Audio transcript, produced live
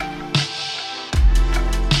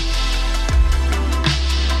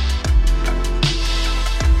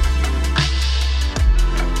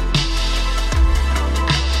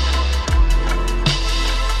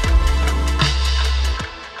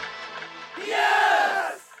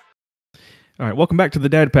All right, welcome back to the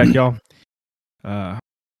Dad Pack, y'all.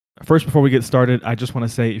 First, before we get started, I just want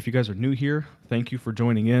to say if you guys are new here, thank you for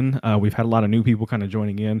joining in. We've had a lot of new people kind of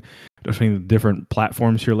joining in between the different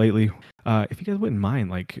platforms here lately. If you guys wouldn't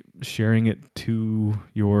mind, like sharing it to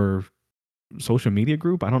your social media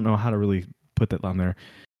group, I don't know how to really put that on there.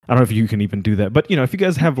 I don't know if you can even do that, but if you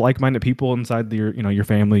guys have like-minded people inside your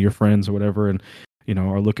family, your friends, or whatever, and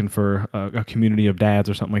are looking for a community of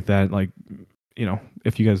dads or something like that, like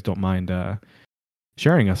if you guys don't mind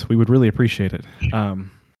sharing us, we would really appreciate it.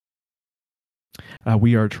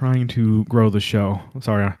 We are trying to grow the show.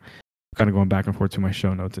 Sorry, I'm kind of going back and forth to my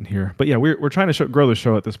show notes in here, but yeah, we're trying to grow the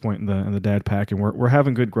show at this point in the Dad Pack, and we're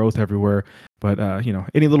having good growth everywhere. But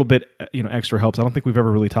any little bit extra helps. I don't think we've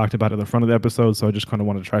ever really talked about it at the front of the episode, so I just kind of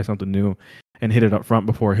wanted to try something new and hit it up front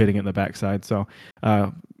before hitting it in the backside. So,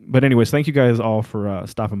 but anyways, thank you guys all for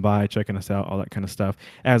stopping by, checking us out, all that kind of stuff.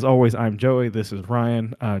 As always, I'm Joey. This is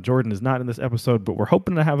Ryan. Jordan is not in this episode, but we're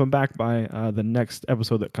hoping to have him back by the next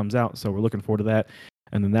episode that comes out. So we're looking forward to that.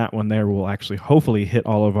 And then that one there will actually hopefully hit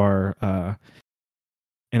all of our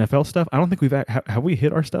NFL stuff. I don't think we've have we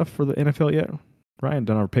hit our stuff for the NFL yet? Ryan,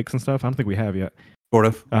 done our picks and stuff? I don't think we have yet. Sort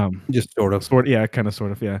of. Just sort of. Yeah, kind of,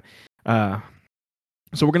 sort of, yeah.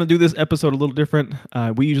 So we're going to do this episode a little different.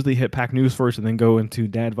 We usually hit Pack News first and then go into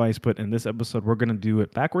Dadvise, but in this episode, we're going to do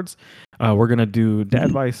it backwards. We're going to do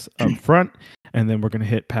Dadvise up front, and then we're going to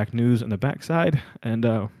hit Pack News on the backside.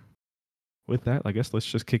 And with that, I guess let's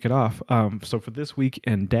just kick it off. So for this week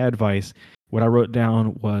in Dadvise, what I wrote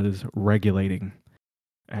down was regulating.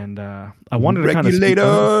 And I wanted to kind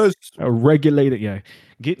of regulate it. Yeah,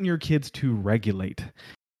 getting your kids to regulate.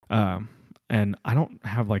 And I don't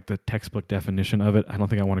have like the textbook definition of it. I don't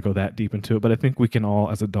think I want to go that deep into it, but I think we can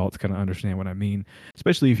all, as adults, kind of understand what I mean,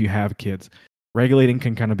 especially if you have kids. Regulating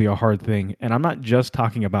can kind of be a hard thing. And I'm not just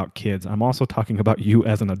talking about kids. I'm also talking about you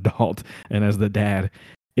as an adult and as the dad.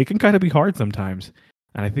 It can kind of be hard sometimes.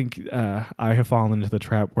 And I think I have fallen into the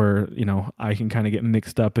trap where, I can kind of get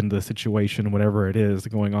mixed up in the situation, whatever it is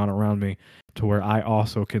going on around me, to where I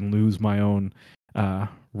also can lose my own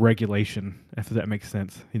regulation, if that makes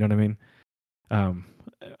sense. You know what I mean?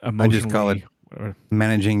 I just call it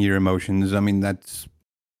managing your emotions. I mean, that's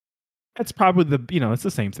probably it's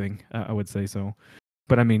the same thing. I would say so.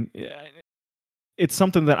 But I mean, it's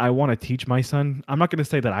something that I want to teach my son. I'm not going to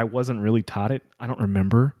say that I wasn't really taught it. I don't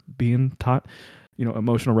remember being taught,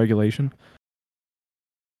 emotional regulation.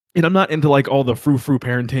 And I'm not into like all the frou-frou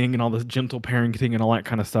parenting and all this gentle parenting and all that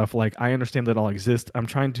kind of stuff. Like, I understand that all exists. I'm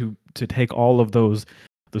trying to take all of those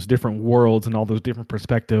different worlds and all those different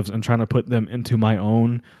perspectives and trying to put them into my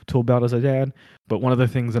own tool belt as a dad. But one of the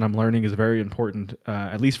things that I'm learning is very important,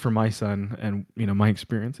 at least for my son, and my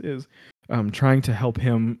experience is trying to help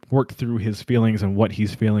him work through his feelings and what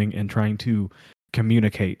he's feeling, and trying to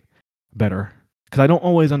communicate better, because I don't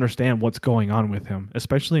always understand what's going on with him,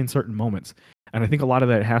 especially in certain moments. And I think a lot of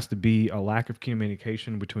that has to be a lack of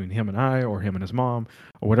communication between him and I, or him and his mom,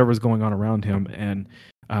 or whatever's going on around him.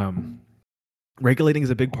 And regulating is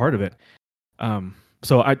a big part of it.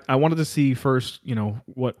 So I wanted to see first,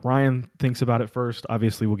 what Ryan thinks about it first.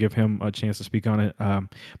 Obviously, we'll give him a chance to speak on it.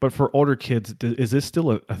 But for older kids, is this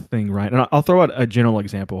still a thing, right? And I'll throw out a general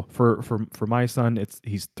example. For my son,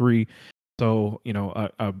 he's 3. So,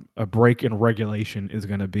 a break in regulation is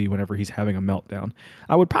going to be whenever he's having a meltdown.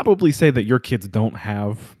 I would probably say that your kids don't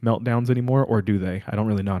have meltdowns anymore, or do they? I don't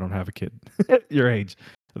really know. I don't have a kid your age.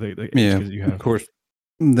 The yeah, kids you have. Of course,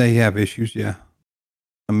 they have issues, yeah.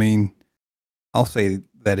 I mean, I'll say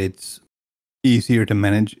that it's easier to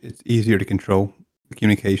manage. It's easier to control. The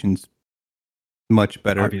communication's much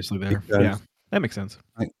better. Obviously there. Yeah, that makes sense.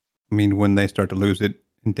 I mean, when they start to lose it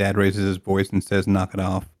and dad raises his voice and says, "Knock it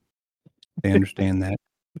off," they understand that.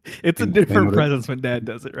 It's a different presence when dad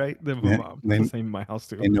does it, right? Than my mom. It's the same in my house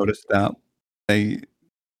too. They notice that.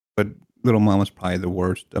 But little mama's probably the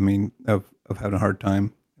worst. I mean, of having a hard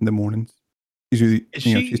time in the mornings. Usually,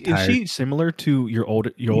 she's tired. Is she similar to your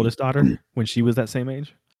oldest daughter when she was that same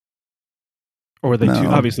age? Or were they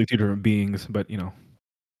obviously two different beings, but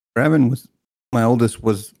Evan my oldest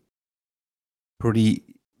was pretty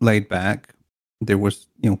laid back. There was,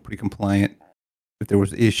 pretty compliant. If there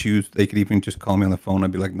was issues, they could even just call me on the phone.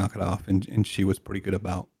 I'd be like, knock it off. And she was pretty good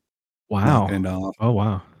about knocking it off. Oh,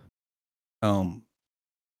 wow.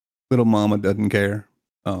 Little mama doesn't care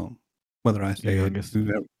whether I say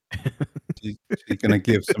it. She's going to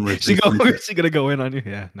give some resistance. She's going to go in on you?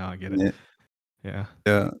 Yeah, no, I get it. Yeah.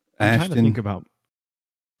 I'm trying to think about...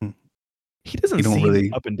 He doesn't seem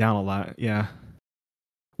really up and down a lot. Yeah.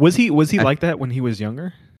 Was he like that when he was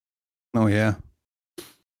younger? Oh, yeah.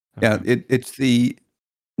 Okay. Yeah, it's they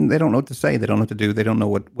don't know what to say. They don't know what to do. They don't know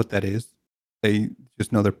what that is. They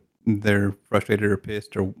just know they're frustrated or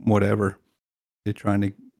pissed or whatever. They're trying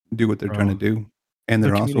to do what they're trying to Bro, do, and the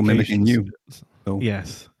they're also mimicking communications. you. So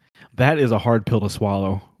Yes, that is a hard pill to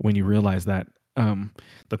swallow when you realize that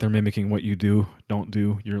that they're mimicking what you do, don't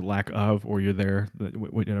do, your lack of, or you're there,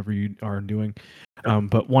 whatever you are doing.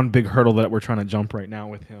 But one big hurdle that we're trying to jump right now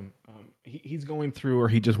with him, he's going through, or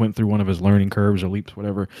he just went through one of his learning curves or leaps,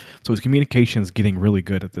 whatever. So his communication is getting really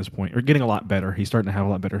good at this point, or getting a lot better. He's starting to have a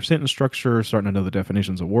lot better sentence structure, starting to know the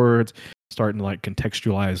definitions of words, starting to like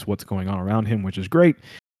contextualize what's going on around him, which is great.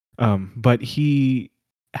 But he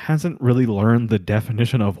hasn't really learned the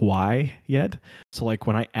definition of why yet. So like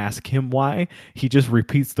when I ask him why, he just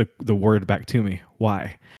repeats the word back to me,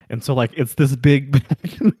 why. And so like it's this big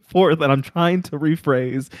back and forth that I'm trying to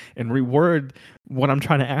rephrase and reword what I'm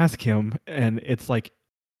trying to ask him. And it's like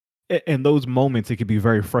in those moments it could be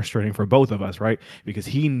very frustrating for both of us, right? Because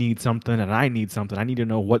he needs something and I need something. I need to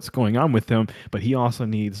know what's going on with him, but he also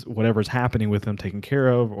needs whatever's happening with him taken care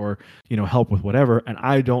of, or help with whatever, and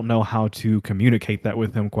I don't know how to communicate that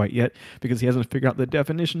with him quite yet because he hasn't figured out the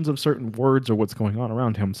definitions of certain words or what's going on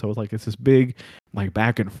around him. So it's like it's this big like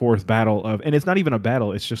back and forth battle of, and it's not even a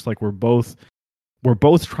battle, it's just like we're both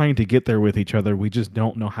trying to get there with each other. We just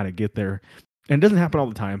don't know how to get there. And it doesn't happen all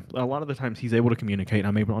the time. A lot of the times he's able to communicate,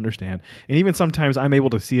 I'm able to understand. And even sometimes I'm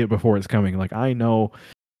able to see it before it's coming. Like I know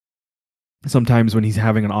sometimes when he's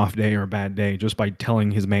having an off day or a bad day just by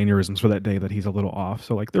telling his mannerisms for that day that he's a little off.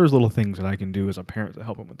 So like there's little things that I can do as a parent to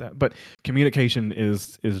help him with that. But communication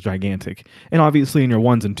is gigantic. And obviously in your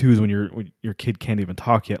ones and twos when your kid can't even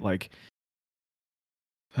talk yet, like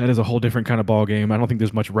that is a whole different kind of ball game. I don't think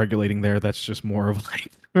there's much regulating there. That's just more of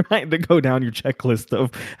like right to go down your checklist of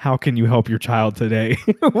how can you help your child today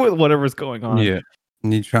with whatever's going on. yeah,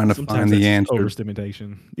 and you're trying to Sometimes find that's the just answer.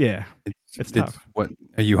 overstimulation. Yeah, it's tough. What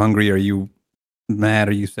are you hungry? Are you mad?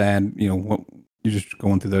 Are you sad? What you're just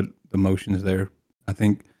going through the motions there. I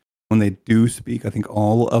think when they do speak, I think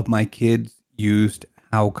all of my kids used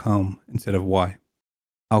 "how come" instead of "why."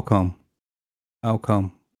 How come? How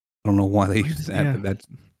come? I don't know why they use that, Yeah, but that's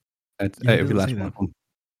yeah. He every doesn't last say one that. of them.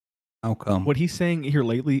 How come? What he's saying here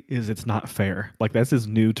lately is it's not fair. Like that's his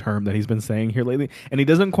new term that he's been saying here lately, and he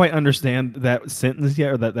doesn't quite understand that sentence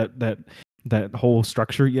yet, or that whole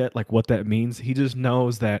structure yet, like what that means. He just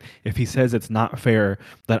knows that if he says it's not fair,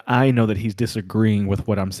 that I know that he's disagreeing with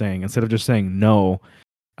what I'm saying. Instead of just saying no,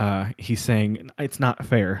 he's saying it's not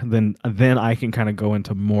fair. Then I can kind of go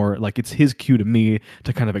into more, like it's his cue to me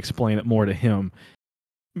to kind of explain it more to him.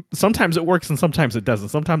 Sometimes it works and sometimes it doesn't.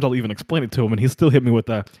 Sometimes I'll even explain it to him and he'll still hit me with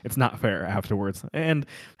the it's not fair afterwards. And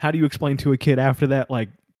how do you explain to a kid after that, like,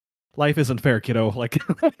 life isn't fair, kiddo? Like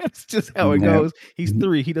it's just how it Yeah. goes. He's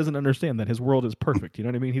 3. He doesn't understand that his world is perfect. You know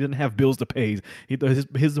what I mean? He doesn't have bills to pay.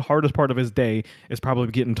 His hardest part of his day is probably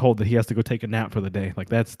getting told that he has to go take a nap for the day. Like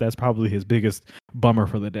that's probably his biggest bummer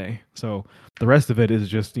for the day. So the rest of it is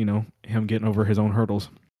just him getting over his own hurdles.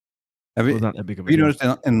 Have So you, it's not that big of a you deal.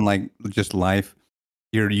 noticed in like just life,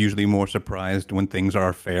 you're usually more surprised when things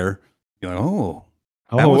are fair. You're like, oh,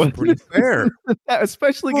 that was Oh, pretty fair.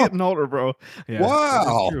 especially Oh, getting older, bro. Yeah, that is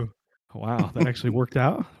wow. true. Wow, that actually worked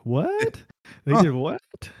out. What? They Huh, did what?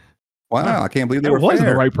 Huh. wow. I can't believe they I were wasn't the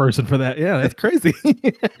fair. right person for that. Yeah, that's crazy.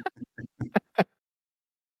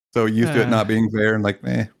 So used to it uh, not being fair and like,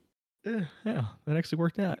 yeah, that actually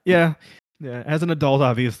worked out. Yeah. Yeah, as an adult,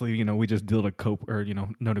 obviously, we just deal to cope, or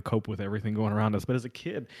know to cope with everything going around us. But as a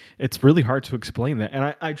kid, it's really hard to explain that.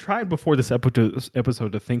 And I tried before this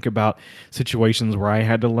episode to think about situations where I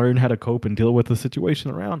had to learn how to cope and deal with the situation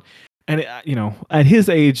around. And at his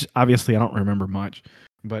age, obviously, I don't remember much,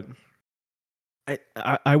 but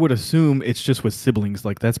I would assume it's just with siblings.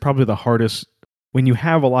 Like that's probably the hardest when you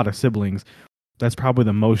have a lot of siblings. That's probably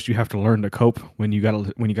the most you have to learn to cope, when you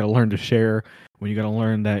gotta learn to share, when you gotta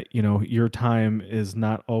learn that your time is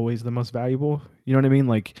not always the most valuable. You know what I mean?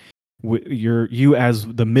 Like you as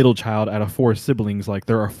the middle child out of 4 siblings, like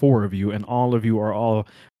there are 4 of you, and all of you are all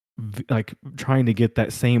like trying to get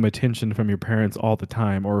that same attention from your parents all the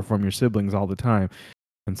time, or from your siblings all the time.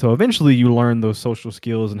 And so eventually you learn those social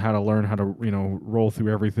skills and how to learn how to roll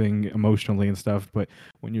through everything emotionally and stuff. But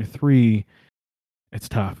when you're 3, it's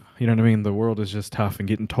tough. You know what I mean? The world is just tough, and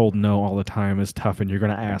getting told no all the time is tough, and you're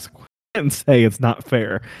going to ask and say it's not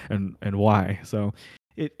fair, and why. So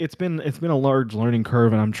it's been a large learning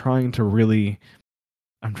curve, and I'm trying to really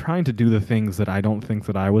I'm trying to do the things that I don't think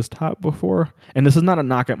that I was taught before. And this is not a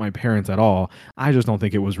knock at my parents at all. I just don't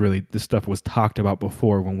think it was really this stuff was talked about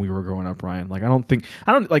before when we were growing up, Ryan. Like I don't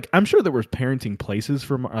like I'm sure there was parenting places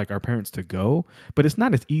for like our parents to go, but it's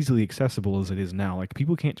not as easily accessible as it is now. Like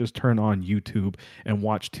people can't just turn on YouTube and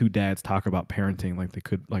watch two dads talk about parenting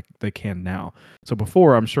like they can now. So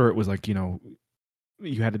before, I'm sure it was like,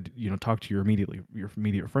 you had to talk to your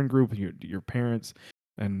immediate friend group, your parents,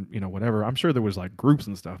 and whatever. I'm sure there was like groups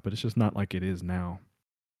and stuff, but it's just not like it is now.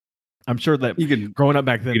 I'm sure that You could growing up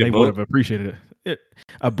back then read a they would have book. appreciated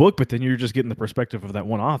a book, but then you're just getting the perspective of that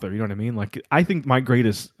one author. You know what I mean? Like I think my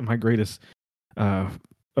greatest uh,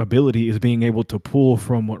 ability is being able to pull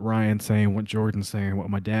from what Ryan's saying, what Jordan's saying, what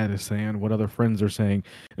my dad is saying, what other friends are saying,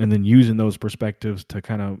 and then using those perspectives to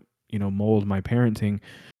kind of mold my parenting.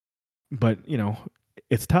 But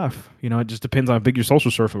it's tough. It just depends on how big your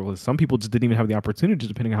social circle is. Some people just didn't even have the opportunity,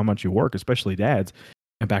 depending on how much you work, especially dads.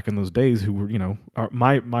 And back in those days, who were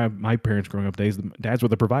my parents growing up days, the dads were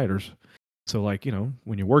the providers. So like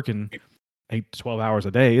when you're working 8 to 12 hours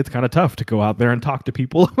a day, it's kind of tough to go out there and talk to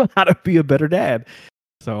people about how to be a better dad.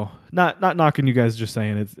 So not knocking you guys, just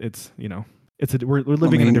saying we're I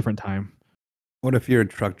living in a mean, different time. what if you're a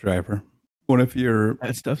truck driver? What if you're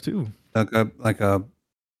That stuff too. like a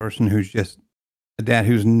person who's just a dad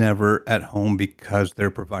who's never at home because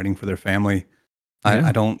they're providing for their family? Yeah,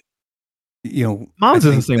 I don't, I moms is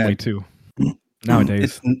the think same that way too it's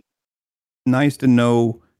nowadays. nice to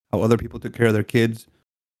know how other people took care of their kids.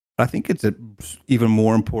 I think it's even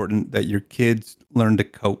more important that your kids learn to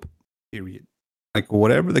cope, period. Like,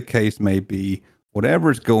 whatever the case may be,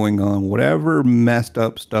 whatever's going on, whatever messed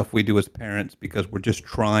up stuff we do as parents because we're just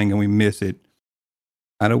trying and we miss it.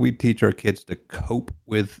 How do we teach our kids to cope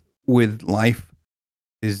with life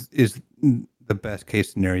is the best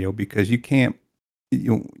case scenario, because you can't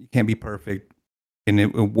be perfect,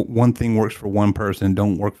 and one thing works for one person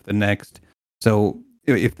don't work for the next. So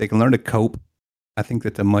if they can learn to cope, I think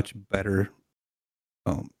that's a much better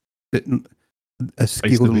um, a Place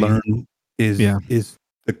skill to to be. learn Yeah. is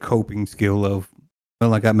the coping skill of,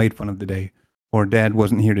 well, I got made fun of today, or dad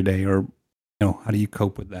wasn't here today, or how do you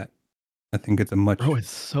cope with that? I think it's a Bro, much it's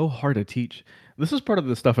so hard to teach. This is part of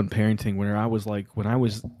the stuff in parenting where when I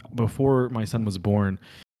was before my son was born,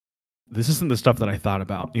 this isn't the stuff that I thought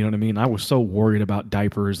about. You know what I mean? I was so worried about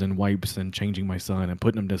diapers and wipes and changing my son and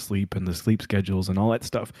putting him to sleep and the sleep schedules and all that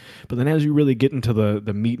stuff. But then as you really get into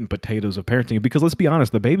the meat and potatoes of parenting, because let's be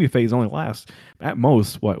honest, the baby phase only lasts at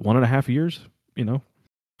most, what, 1.5 years? You know,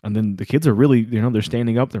 and then the kids are really, they're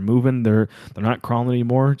standing up, they're moving, they're not crawling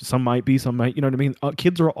anymore. Some might be, some might, you know what I mean.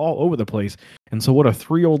 Kids are all over the place, and so what a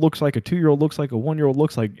 3-year-old looks like, a 2-year-old looks like, a 1-year-old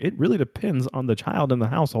looks like, it really depends on the child and the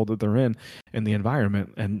household that they're in and the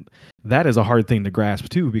environment, and that is a hard thing to grasp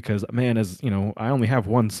too. Because man, as you know, I only have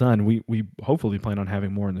one son. We hopefully plan on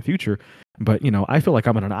having more in the future, but I feel like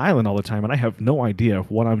I'm on an island all the time, and I have no idea if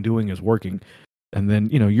what I'm doing is working. And then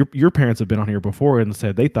your parents have been on here before and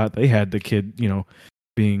said they thought they had the kid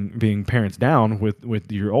being parents down with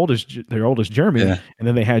their oldest Jeremy, yeah. and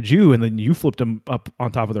then they had you, and then you flipped them up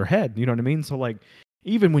on top of their head. You know what I mean? So like,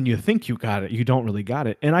 even when you think you got it, you don't really got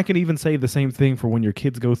it. And I can even say the same thing for when your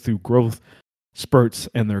kids go through growth spurts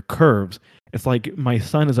and their curves. It's like my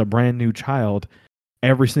son is a brand new child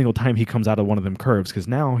every single time he comes out of one of them curves, because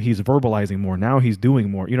now he's verbalizing more, now he's doing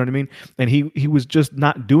more, you know what I mean? And he was just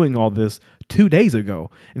not doing all this 2 days ago,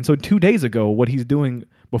 and so 2 days ago what he's doing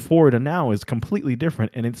before to now is completely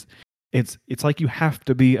different. And it's like you have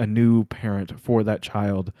to be a new parent for that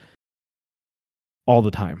child all the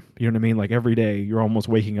time, you know what I mean? Like every day you're almost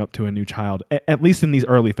waking up to a new child, at least in these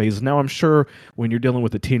early phases. Now I'm sure when you're dealing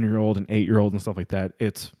with a 10-year-old and 8-year-old and stuff like that,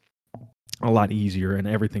 it's a lot easier and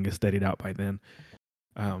everything is steadied out by then.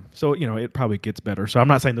 So it probably gets better. So I'm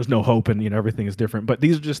not saying there's no hope and everything is different, but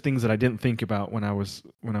these are just things that I didn't think about when I was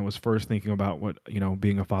first thinking about what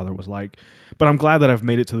being a father was like. But I'm glad that I've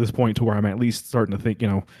made it to this point to where I'm at least starting to think,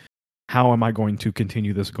 how am I going to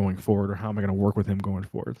continue this going forward, or how am I going to work with him going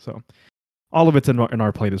forward? So all of it's in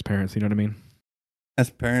our plate as parents. You know what I mean? As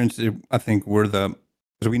parents, I think because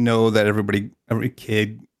we know that every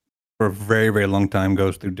kid for a very, very long time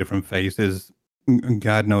goes through different phases.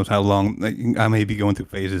 God knows how long. Like, I may be going through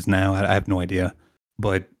phases now. I have no idea.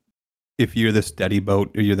 But if you're the steady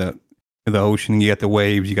boat, or you're the ocean, you got the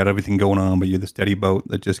waves, you got everything going on, but you're the steady boat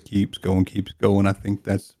that just keeps going, keeps going. I think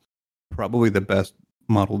that's probably the best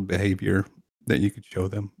modeled behavior that you could show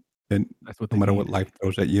them. And That's what no they matter need. what life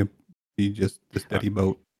throws at you, be just the Uh, steady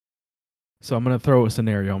boat. so I'm gonna throw a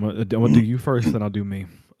scenario. I'm gonna do you first, then I'll do me.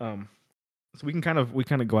 So we kind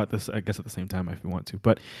of go at this, I guess, at the same time if you want to.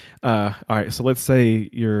 But all right, so let's say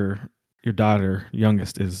your daughter,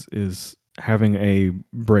 youngest, is having a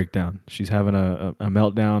breakdown. She's having a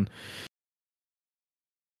meltdown.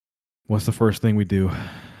 What's the first thing we do?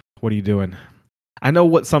 What are you doing? I know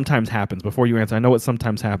what sometimes happens. Before you answer, I know what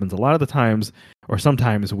sometimes happens. A lot of the times, or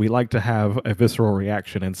sometimes, we like to have a visceral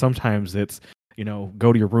reaction, and sometimes it's,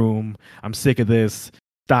 go to your room. I'm sick of this.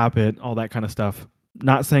 Stop it. All that kind of stuff.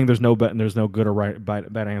 Not saying there's no good or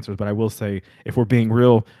bad answers, but I will say, if we're being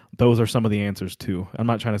real, those are some of the answers too. I'm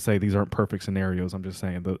not trying to say these aren't perfect scenarios. I'm just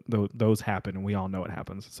saying those happen, and we all know it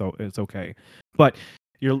happens, so it's okay. But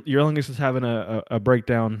your youngest is having a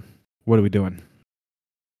breakdown. What are we doing?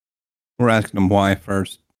 We're asking them why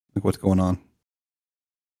first, like what's going on,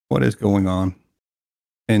 what is going on,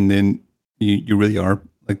 and then you really are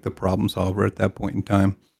like the problem solver at that point in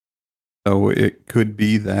time. So it could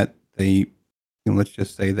be that they, let's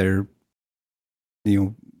just say they're,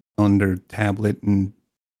 on their tablet and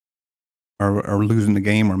are losing the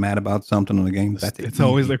game or mad about something in the game. It's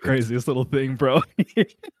always the craziest little thing, bro.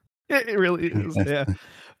 It really is. Yeah.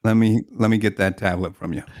 Let me get that tablet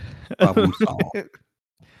from you. Problem solved.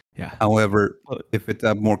 Yeah. However, if it's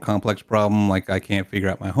a more complex problem, like I can't figure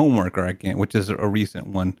out my homework, or I can't, which is a recent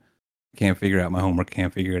one, can't figure out my homework,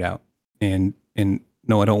 can't figure it out, and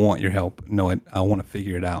no, I don't want your help. No, I want to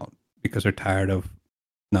figure it out because they're tired of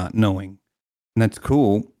not knowing, and that's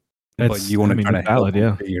cool. But you want to try to help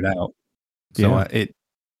them figure it out. So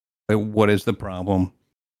what is the problem?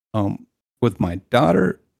 With my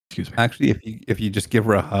daughter, excuse me. Actually, if you just give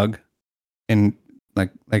her a hug and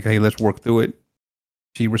like hey, let's work through it,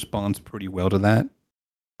 she responds pretty well to that.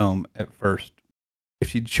 At first, if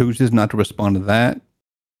she chooses not to respond to that,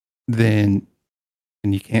 then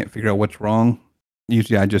and you can't figure out what's wrong,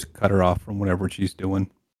 usually I just cut her off from whatever she's doing.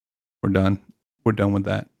 We're done. We're done with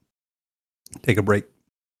that. Take a break.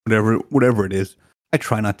 Whatever it is. I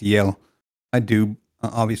try not to yell. I do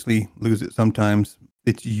obviously lose it sometimes.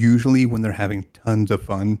 It's usually when they're having tons of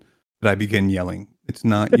fun that I begin yelling. It's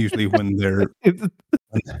not usually when they're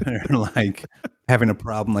like having a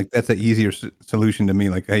problem. Like that's an easier solution to me.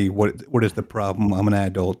 Like, hey, what is the problem? I'm an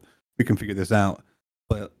adult. We can figure this out.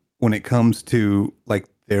 But when it comes to like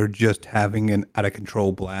they're just having an out of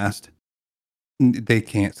control blast, they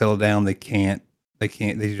can't settle down. They can't. They're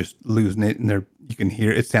just losing it, and you can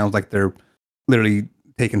hear. It sounds like they're literally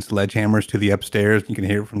taking sledgehammers to the upstairs. You can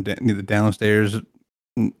hear it from the downstairs.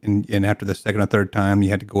 And after the second or third time, you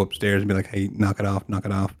had to go upstairs and be like, "Hey, knock it off, knock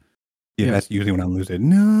it off." Yeah, that's usually when I lose it.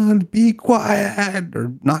 No, be quiet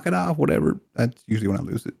or knock it off, whatever. That's usually when I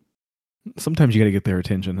lose it. Sometimes you got to get their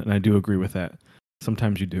attention, and I do agree with that.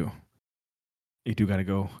 Sometimes you do. You do got to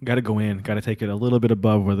go in, got to take it a little bit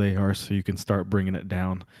above where they are, so you can start bringing it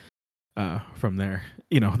down. From there,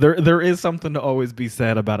 there is something to always be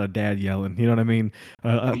said about a dad yelling. You know what I mean?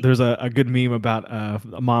 There's a good meme about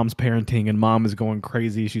mom's parenting, and mom is going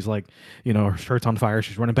crazy. She's like, her shirt's on fire.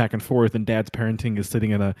 She's running back and forth, and dad's parenting is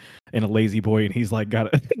sitting in a lazy boy, and he's like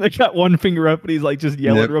got one finger up, and he's like just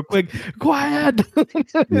yelling real quick, quiet.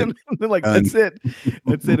 And they're like, that's it,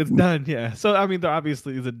 it's done. Yeah. So I mean, there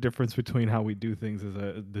obviously is a difference between how we do things as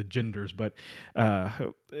the genders, but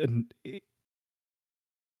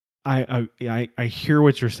I hear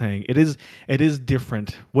what you're saying. It is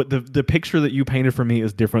different. What the picture that you painted for me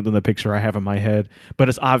is different than the picture I have in my head, but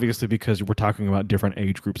it's obviously because we're talking about different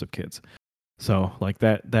age groups of kids. So like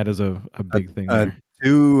that is a big thing there.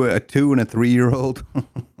 A 2 and a 3-year-old.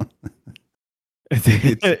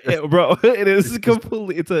 Bro, it is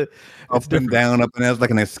completely. It's up and down, up and down. It's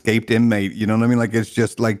like an escaped inmate. You know what I mean? Like it's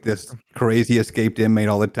just like this crazy escaped inmate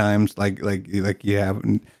all the times. Like you have.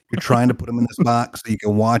 And you're trying to put them in this box so you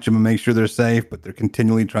can watch them and make sure they're safe, but they're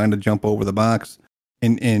continually trying to jump over the box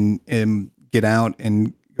and get out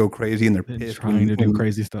and go crazy, and they're pissed trying to do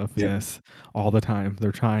crazy stuff. Yeah. Yes, all the time.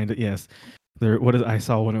 They're trying to. Yes. I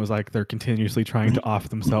saw when it was like they're continuously trying to off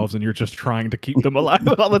themselves, and you're just trying to keep them alive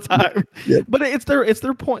all the time. Yep. But it's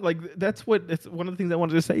their point. Like it's one of the things I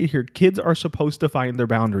wanted to say here. Kids are supposed to find their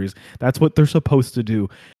boundaries. That's what they're supposed to do.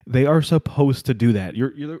 They are supposed to do that.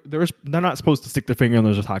 They're not supposed to stick their finger in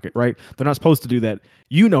their socket, right? They're not supposed to do that.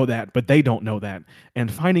 You know that, but they don't know that.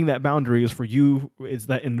 And finding that boundary is for you. It's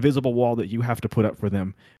that invisible wall that you have to put up for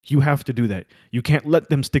them. You have to do that. You can't let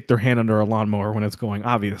them stick their hand under a lawnmower when it's going,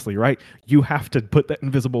 obviously, right? You have to put that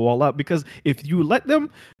invisible wall up, because if you let them,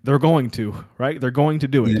 they're going to, right? They're going to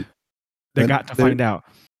do it. Yeah. They got to find out.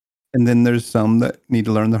 And then there's some that need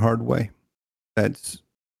to learn the hard way. That's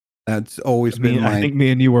always been I think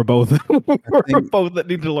me and you were both both that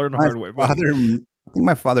need to learn the hard way. I think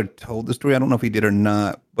my father told the story. I don't know if he did or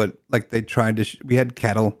not, but like they tried to. We had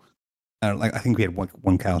cattle. I think we had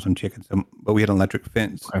one cow, some chickens, but we had an electric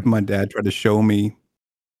fence. Okay. My dad tried to show me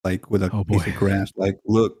like with a Oh piece boy. of grass. Like,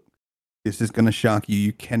 look, this is going to shock you.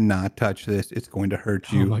 You cannot touch this. It's going to hurt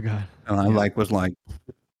Oh you. my god. And I Yep. was like,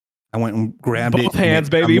 I went and grabbed Both it, and hands,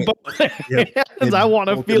 baby. Both yep, hands. it I want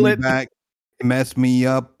to bolted feel me it. back, messed me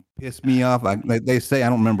up, pissed me off. They say I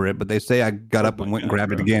don't remember it, but they say I got Oh up my and went and god,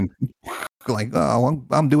 grabbed it bro. again. Like, oh,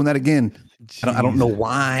 I'm doing that again. I don't know Jeez.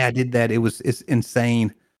 why I did that. It's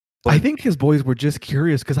insane. I But think his boys were just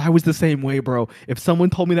curious because I was the same way, bro. If someone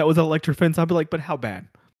told me that was an electric fence, I'd be like, but how bad?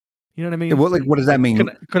 You know what I mean? what does that Like, mean?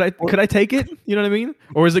 could I take it? You know what I mean?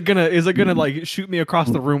 Or is it gonna like shoot me across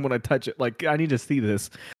the room when I touch it? Like, I need to see this.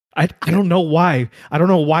 I don't know why. I don't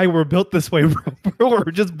know why we're built this way, bro.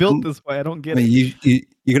 We're just built this way. I don't I get mean, it.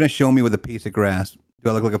 you're gonna show me with a piece of grass. Do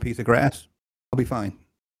I look like a piece of grass? I'll be fine.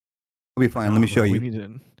 I'll be fine. Let No, me show bro. We you. need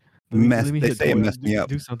to let Mess. me They hit say it toys. messed me up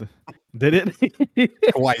Do something. Did it?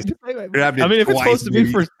 twice. Grabbed I it mean, if it's twice, supposed to be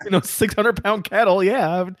baby. for 600-pound cattle,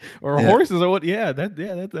 yeah, or Yeah. horses or what, yeah, that's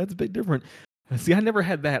a bit different. See, I never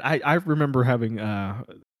had that. I remember having it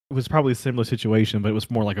was probably a similar situation, but it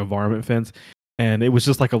was more like a varmint fence, and it was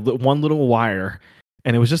just like one little wire,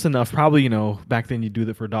 and it was just enough. Probably back then you do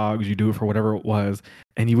that for dogs, you do it for whatever it was,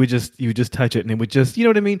 and you would just touch it, and it would just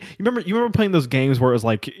what I mean. You remember playing those games where it was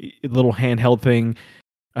like a little handheld thing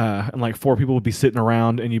and like four people would be sitting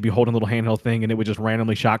around and you'd be holding a little handheld thing and it would just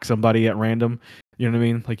randomly shock somebody at random. You know what I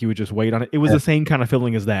mean? Like you would just wait on it. It was Yeah. the same kind of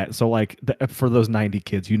feeling as that. So like for those 90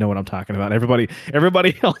 kids, you know what I'm talking about. Everybody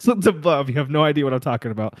else that's above, you have no idea what I'm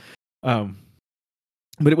talking about. But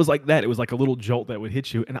it was like that. It was like a little jolt that would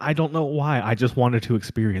hit you. And I don't know why. I just wanted to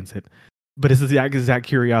experience it. But it's the exact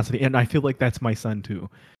curiosity. And I feel like that's my son too.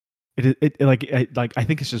 I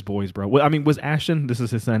think it's just boys, bro. Well, I mean, was Ashton, this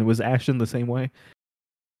is his son, was Ashton the same way?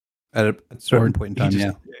 At a certain point in time,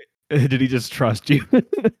 yeah. Did he just trust you?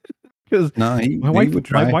 Because No, he would my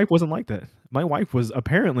try. wife wasn't like that. My wife was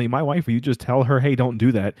apparently my wife. You just tell her, "Hey, don't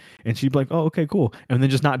do that," and she'd be like, "Oh, okay, cool," and then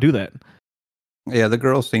just not do that. Yeah, the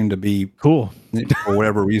girls seem to be Cool. for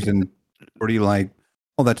whatever reason pretty like,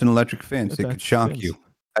 oh, that's an electric fence. It could shock you.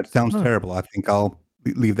 That sounds terrible. I think I'll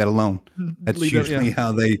leave that alone. That's usually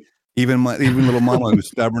how they. Even little mama who's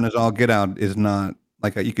stubborn as all get out is not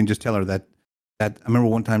like you can just tell her that. I remember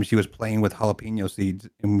one time she was playing with jalapeno seeds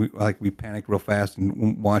and we panicked real fast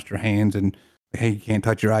and washed her hands and hey, you can't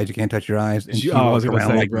touch your eyes. You can't touch your eyes. And she walked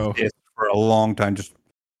around like this for a long time, just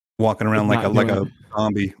walking around like a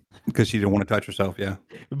zombie because she didn't want to touch herself. Yeah.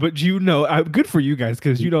 But good for you guys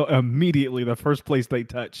because immediately the first place they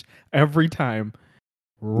touch every time,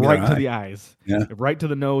 right to the eyes, right to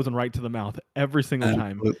the nose, and right to the mouth every single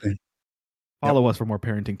time. Absolutely. Follow us for more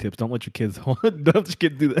parenting tips. Don't let your kids don't let your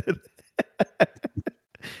kids do that.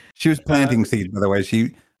 She was planting seeds, by the way.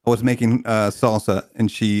 I was making salsa,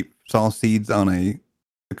 and she saw seeds on a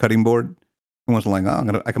cutting board, and was like,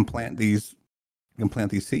 "Oh, I can plant these. I can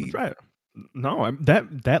plant these seeds." That's right. No,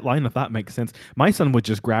 that line of thought makes sense. My son would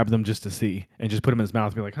just grab them just to see, and just put them in his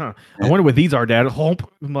mouth, and be like, "Huh, I wonder what these are, Dad." Hump.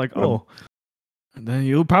 I'm like, "Oh." Then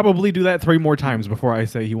you'll probably do that 3 more times before I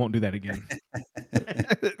say he won't do that again.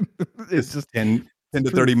 It's just 10 to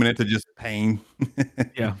 30 minutes of just pain.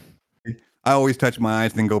 Yeah. I always touch my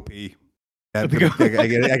eyes and then go pee. I get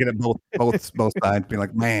it both sides. Be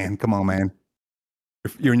like, man, come on, man.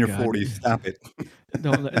 You're in your 40s. Stop it.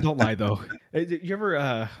 Don't lie though. You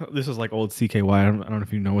ever? This is like old CKY. I don't know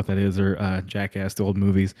if you know what that is or Jackass, the old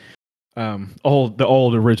movies. The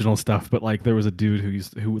old original stuff. But like there was a dude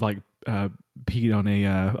who peed on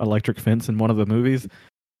a electric fence in one of the movies,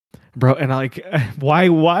 bro. And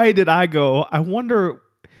why did I go? I wonder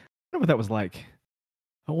what that was like.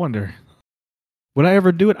 I wonder. Would I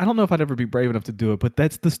ever do it? I don't know if I'd ever be brave enough to do it, but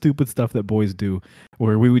that's the stupid stuff that boys do,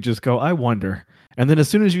 where we would just go, I wonder. And then as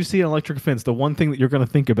soon as you see an electric fence, the one thing that you're going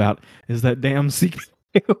to think about is that damn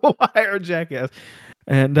CKY or Jackass.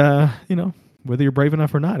 And, whether you're brave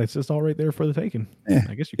enough or not, it's just all right there for the taking. Yeah,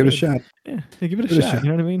 I guess you give it a shot. Yeah, give it a shot. You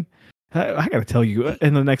know what I mean? I got to tell you,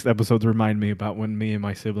 in the next episodes, remind me about when me and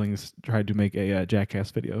my siblings tried to make a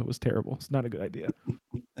Jackass video. It was terrible. It's not a good idea.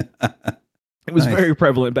 It was very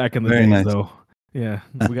prevalent back in the days, though. Yeah,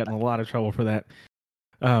 we got in a lot of trouble for that.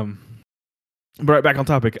 But right back on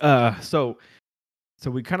topic. So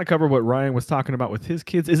we kind of covered what Ryan was talking about with his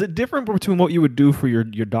kids. Is it different between what you would do for your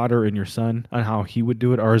daughter and your son on how he would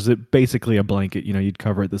do it, or is it basically a blanket? You'd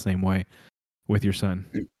cover it the same way with your son.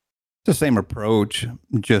 It's the same approach.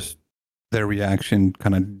 Just their reaction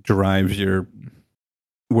kind of drives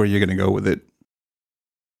where you're going to go with it.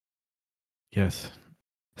 Yes.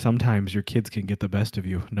 sometimes your kids can get the best of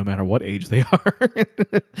you no matter what age they are.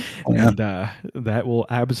 Oh, yeah. And that will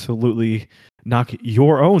absolutely knock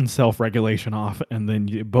your own self-regulation off. And then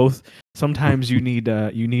you both, sometimes you need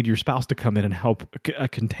your spouse to come in and help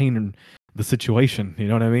contain the situation. You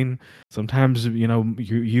know what I mean? Sometimes,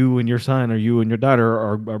 you and your son or you and your daughter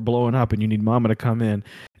are blowing up, and you need mama to come in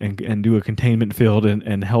and do a containment field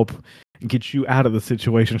and help get you out of the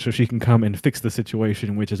situation so she can come and fix the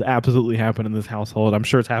situation, which has absolutely happened in this household. I'm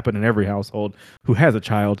sure it's happened in every household who has a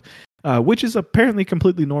child, which is apparently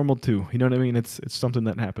completely normal too. You know what I mean? It's something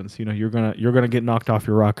that happens. You're gonna get knocked off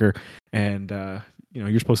your rocker, and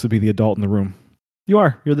you're supposed to be the adult in the room.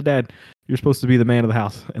 You're the dad. You're supposed to be the man of the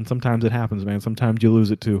house, and sometimes it happens, man. Sometimes you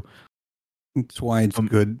lose it too. That's why it's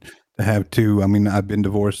good to have two. I mean, I've been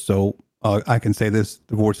divorced, so I can say this: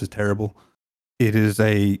 divorce is terrible. It is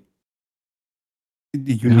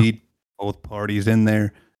you need both parties in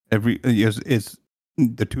there. It's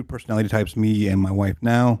the two personality types, me and my wife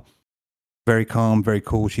now. Very calm, very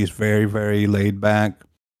cool. She's very, very laid back.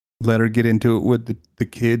 Let her get into it with the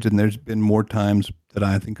kids, and there's been more times that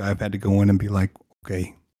I think I've had to go in and be like,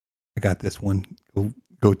 okay, I got this one.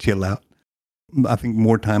 Go chill out. I think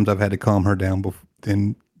more times I've had to calm her down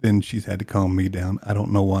than she's had to calm me down. I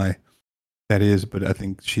don't know why that is, but I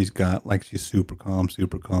think she's super calm,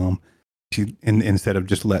 super calm. Instead of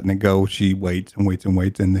just letting it go, she waits and waits and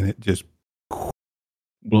waits, and then it just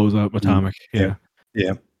blows up atomic. Yeah.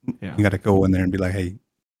 You got to go in there and be like, hey,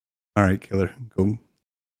 all right, killer, go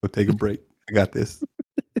take a break. I got this.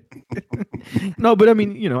 No, but I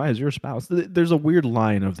mean, as your spouse, there's a weird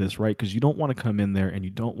line of this, right? Because you don't want to come in there and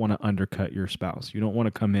you don't want to undercut your spouse. You don't want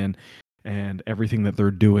to come in and everything that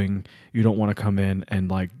they're doing, you don't want to come in and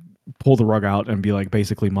like pull the rug out and be like,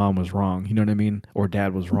 basically, mom was wrong. You know what I mean? Or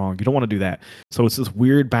dad was wrong. You don't want to do that. So it's this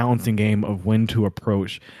weird balancing game of when to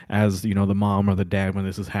approach as, the mom or the dad when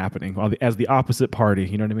this is happening, as the opposite party.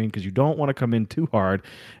 You know what I mean? Because you don't want to come in too hard,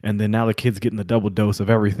 and then now the kid's getting the double dose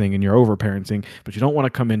of everything, and you're over parenting. But you don't want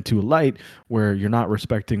to come in too light, where you're not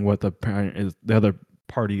respecting what the other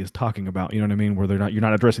party is talking about. You know what I mean? Where you're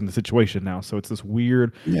not addressing the situation now. So it's this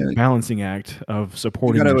weird balancing act of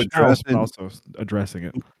supporting your spouse, but also addressing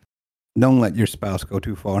it. Don't let your spouse go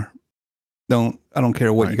too far. I don't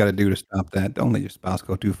care what you got to do to stop that. Don't let your spouse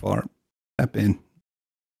go too far. Step in,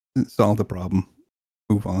 solve the problem,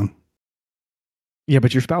 move on. Yeah,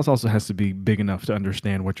 but your spouse also has to be big enough to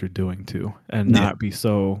understand what you're doing too, and not be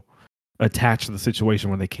so attached to the situation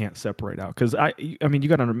where they can't separate out. Because I mean, you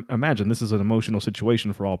got to imagine this is an emotional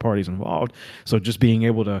situation for all parties involved. So just being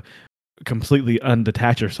able to completely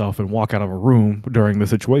undetach yourself and walk out of a room during the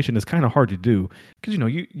situation is kind of hard to do, because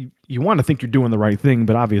you want to think you're doing the right thing,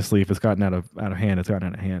 but obviously if it's gotten out of hand, it's gotten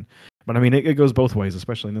out of hand. But I mean, it goes both ways,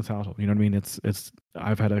 especially in this household. You know what I mean? It's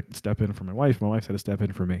I've had to step in for my wife. My wife's had to step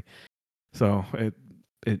in for me. So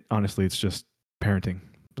it honestly, it's just parenting.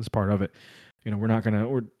 It's part of it. We're not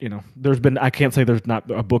gonna, there's been, I can't say there's not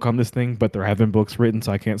a book on this thing, but there have been books written,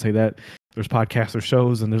 so I can't say that. There's podcasts, there's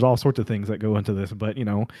shows, and there's all sorts of things that go into this. But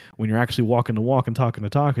when you're actually walking the walk and talking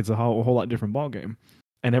the talk, it's a whole lot different ballgame.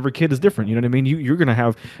 And every kid is different. You know what I mean? You're gonna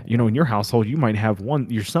have, in your household, you might have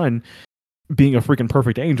your son being a freaking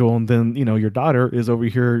perfect angel, and then your daughter is over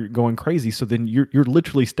here going crazy. So then you're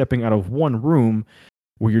literally stepping out of one room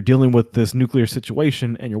where you're dealing with this nuclear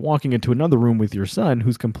situation, and you're walking into another room with your son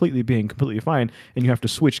who's completely fine, and you have to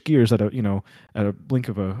switch gears at a blink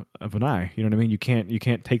of an eye. You know what I mean? You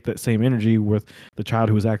can't take that same energy with the child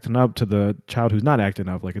who is acting up to the child who's not acting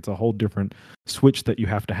up. Like, it's a whole different switch that you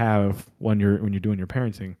have to have when you're doing your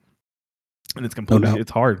parenting, and it's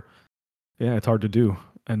it's hard. Yeah, it's hard to do,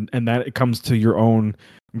 and that it comes to your own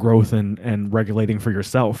growth and regulating for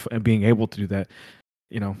yourself and being able to do that.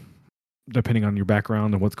 Depending on your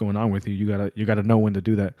background and what's going on with you, you gotta know when to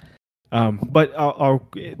do that. But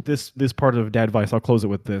this part of Dadvise, I'll close it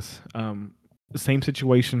with this. Same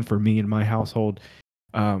situation for me in my household.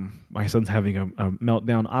 My son's having a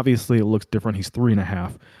meltdown. Obviously, it looks different. He's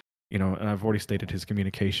 3.5. And I've already stated his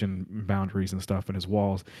communication boundaries and stuff and his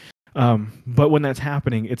walls. But when that's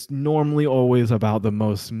happening, it's normally always about the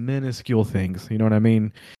most minuscule things. You know what I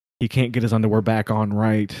mean? He can't get his underwear back on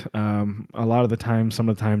right. A lot of the time, some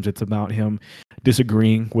of the times, it's about him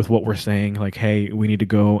disagreeing with what we're saying. Like, hey, we need to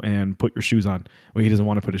go and put your shoes on. Well, he doesn't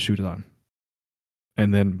want to put his shoes on.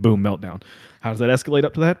 And then, boom, meltdown. How does that escalate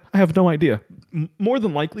up to that? I have no idea. More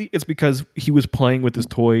than likely, it's because he was playing with his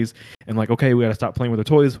toys and like, okay, we got to stop playing with the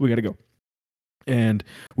toys. We got to go. And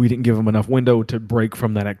we didn't give him enough window to break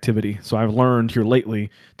from that activity. So I've learned here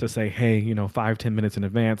lately to say, hey, 5-10 minutes in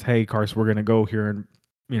advance. Hey, Cars, we're going to go here in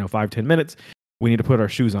 5-10 minutes. we need to put our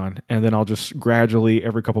shoes on. And then I'll just gradually,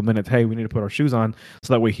 every couple minutes, hey, we need to put our shoes on.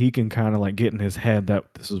 So that way he can kind of like get in his head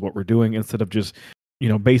that this is what we're doing, instead of just,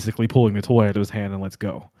 basically pulling the toy out of his hand and let's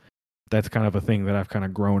go. That's kind of a thing that I've kind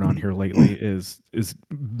of grown on here lately, is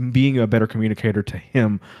being a better communicator to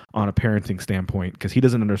him on a parenting standpoint, because he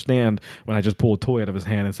doesn't understand when I just pull a toy out of his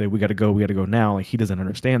hand and say we got to go now. Like, he doesn't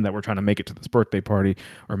understand that we're trying to make it to this birthday party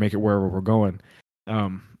or make it wherever we're going.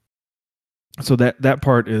 So that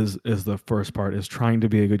part is the first part, is trying to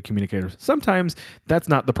be a good communicator. Sometimes that's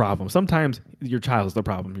not the problem. Sometimes your child is the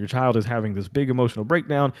problem. Your child is having this big emotional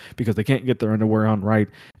breakdown because they can't get their underwear on right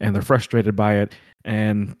and they're frustrated by it,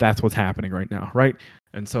 and that's what's happening right now, right?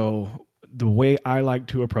 And so the way I like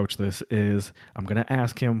to approach this is I'm going to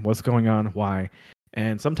ask him what's going on, why.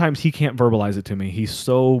 And sometimes he can't verbalize it to me. He's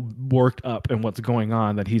so worked up in what's going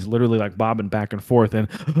on that he's literally like bobbing back and forth and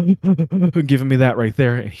giving me that right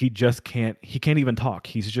there. And he can't even talk.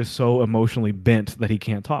 He's just so emotionally bent that he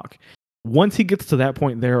can't talk. Once he gets to that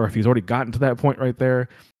point there, or if he's already gotten to that point right there,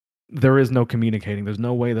 there is no communicating. There's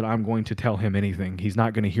no way that I'm going to tell him anything. He's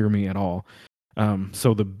not going to hear me at all.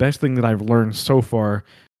 So the best thing that I've learned so far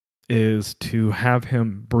is to have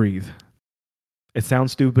him breathe. It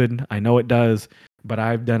sounds stupid. I know it does. But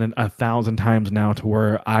I've done it 1,000 times now, to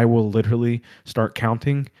where I will literally start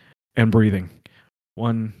counting and breathing.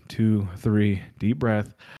 1, 2, 3, deep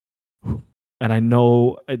breath. And I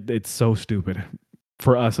know it's so stupid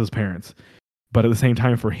for us as parents. But at the same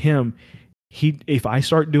time, for him, if I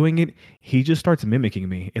start doing it, he just starts mimicking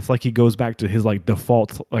me. It's like he goes back to his like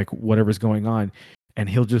default, like whatever's going on, and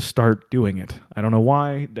he'll just start doing it. I don't know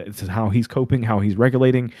why. This is how he's coping, how he's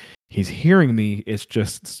regulating. He's hearing me. It's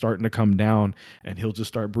just starting to come down, and he'll just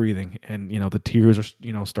start breathing. And, the tears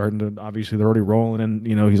are, starting to, obviously they're already rolling, and,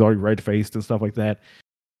 he's already red-faced and stuff like that.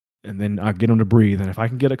 And then I get him to breathe. And if I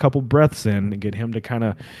can get a couple breaths in and get him to kind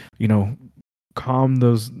of, calm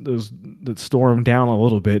the storm down a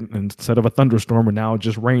little bit, instead of a thunderstorm, we're now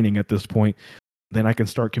just raining at this point, then I can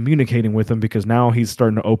start communicating with him, because now he's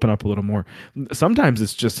starting to open up a little more. Sometimes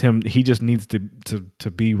it's just him. He just needs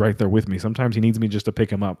to be right there with me. Sometimes he needs me just to pick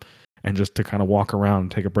him up and just to kind of walk around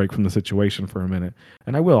and take a break from the situation for a minute.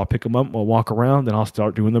 And I will. I'll pick him up, we'll walk around, then I'll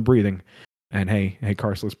start doing the breathing. And hey,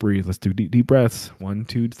 Carson, let's breathe. Let's do deep breaths. 1,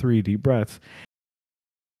 2, 3 deep breaths.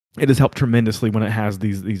 It has helped tremendously when it has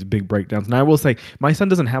these big breakdowns. And I will say, my son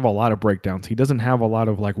doesn't have a lot of breakdowns. He doesn't have a lot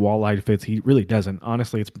of like wall-eyed fits. He really doesn't.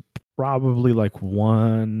 Honestly, it's probably like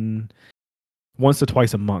once to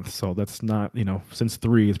twice a month. So that's not, since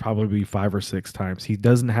 3, it's probably 5 or 6 times. He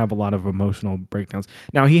doesn't have a lot of emotional breakdowns.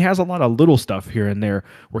 Now, he has a lot of little stuff here and there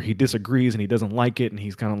where he disagrees and he doesn't like it and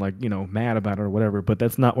he's kind of like, mad about it or whatever. But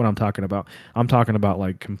that's not what I'm talking about. I'm talking about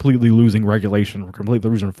like completely losing regulation or completely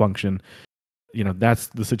losing function. That's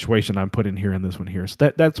the situation I'm put in here in this one here.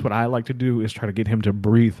 So that's what I like to do, is try to get him to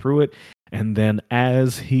breathe through it. And then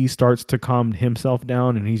as he starts to calm himself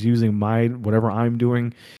down and he's using whatever I'm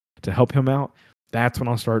doing to help him out, that's when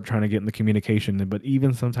I'll start trying to get in the communication. But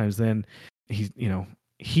even sometimes then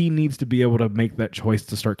he needs to be able to make that choice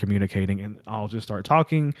to start communicating, and I'll just start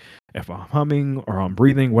talking. If I'm humming or I'm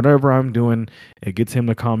breathing, whatever I'm doing, it gets him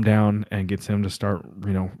to calm down and gets him to start,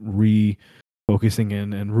 focusing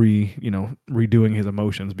in and redoing his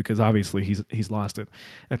emotions, because obviously he's lost it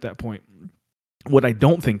at that point. What I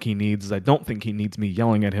don't think he needs is, I don't think he needs me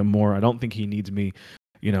yelling at him more. I don't think he needs me,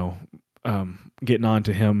 getting on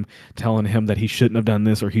to him, telling him that he shouldn't have done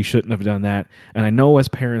this or he shouldn't have done that. And I know as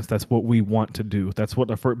parents, that's what we want to do. That's what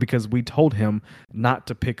because we told him not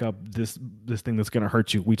to pick up this thing that's going to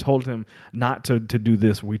hurt you. We told him not to do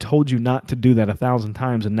this. We told you not to do that 1,000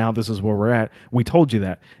 times. And now this is where we're at. We told you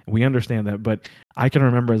that. We understand that. But I can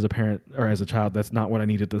remember as a parent or as a child, that's not what I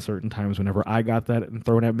needed at certain times whenever I got that and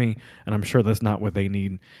thrown at me. And I'm sure that's not what they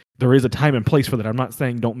need. There is a time and place for that. I'm not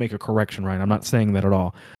saying don't make a correction, right? I'm not saying that at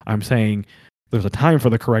all. I'm saying there's a time for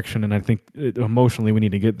the correction, and I think emotionally we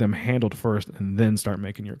need to get them handled first and then start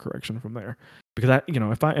making your correction from there. Because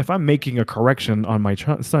if I'm making a correction on my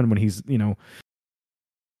son when he's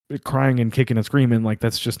crying and kicking and screaming, like,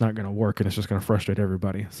 that's just not going to work, and it's just going to frustrate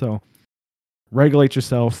everybody. So regulate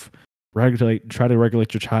yourself, try to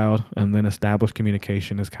regulate your child, and then establish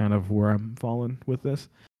communication is kind of where I'm falling with this.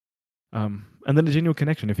 And then a genuine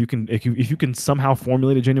connection. If you can somehow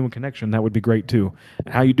formulate a genuine connection, that would be great too.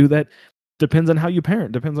 How you do that depends on how you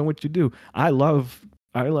parent, depends on what you do. I love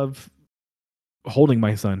holding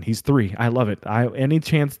my son. He's 3. I love it. Any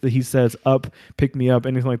chance that he says up, pick me up,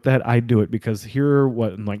 anything like that, I do it, because here,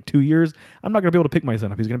 in like 2 years, I'm not going to be able to pick my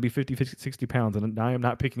son up. He's going to be 50, 60 pounds, and I am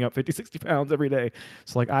not picking up 50, 60 pounds every day.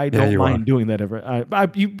 So like, I don't mind doing that ever.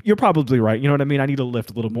 You're probably right. You know what I mean? I need to lift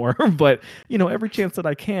a little more, but every chance that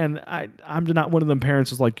I can, I'm not one of them parents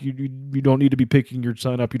who's like, you don't need to be picking your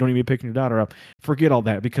son up. You don't need to be picking your daughter up. Forget all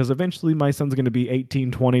that, because eventually my son's going to be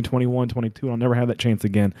 18, 20, 21, 22. I'll never have that chance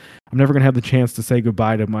again. I'm never going to have the chance to say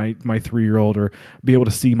goodbye to my 3-year-old, or be able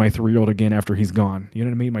to see my 3-year-old again after he's gone. You know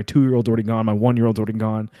what I mean? My 2-year-old's already gone. My 1-year-old's already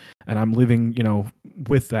gone. And I'm living,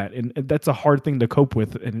 with that. And that's a hard thing to cope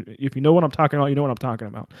with. And if you know what I'm talking about, you know what I'm talking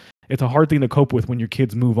about. It's a hard thing to cope with when your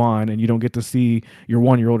kids move on and you don't get to see your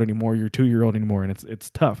 1-year-old anymore, your 2-year-old anymore. And it's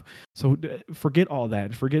tough. So forget all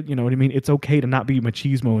that. Forget, you know what I mean? It's okay to not be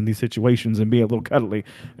machismo in these situations and be a little cuddly.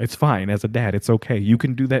 It's fine. As a dad, it's okay. You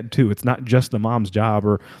can do that too. It's not just the mom's job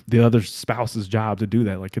or the other spouse's job to do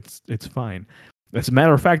that. Like, it's fine. As a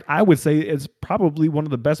matter of fact, I would say it's probably one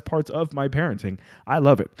of the best parts of my parenting. I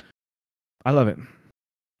love it.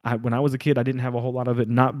 When I was a kid, I didn't have a whole lot of it,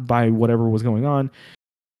 not by whatever was going on.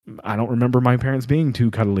 I don't remember my parents being too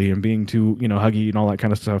cuddly and being too, huggy and all that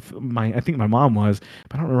kind of stuff. I think my mom was,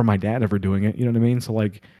 but I don't remember my dad ever doing it. You know what I mean? So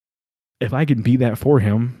like, if I could be that for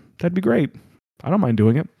him, that'd be great. I don't mind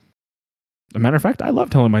doing it. As a matter of fact, I love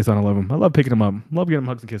telling my son I love him. I love picking him up. I love getting him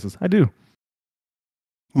hugs and kisses. I do.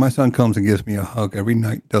 My son comes and gives me a hug every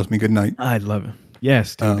night, tells me good night. I love it.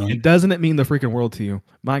 Yes, dude. And doesn't it mean the freaking world to you?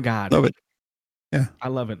 My God. Love it. Yeah. I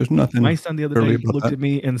love it. There's nothing. My son the other day looked at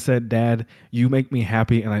me and said, "Dad, you make me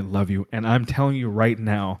happy and I love you." And I'm telling you right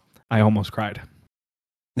now, I almost cried.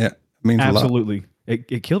 Yeah. It means absolutely. A lot.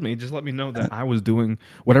 It killed me. It just let me know that I was doing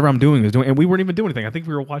whatever I'm doing is doing. And we weren't even doing anything. I think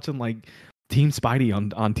we were watching like Team Spidey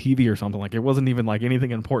on TV or something. Like, it wasn't even like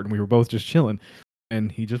anything important. We were both just chilling.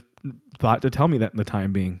 And he just thought to tell me that in the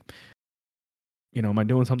time being. Am I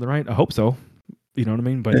doing something right? I hope so. You know what I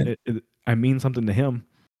mean? But I mean something to him.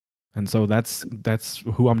 And so that's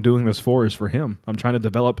who I'm doing this for, is for him. I'm trying to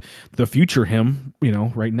develop the future him,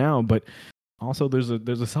 right now. But also there's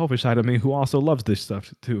a selfish side of me who also loves this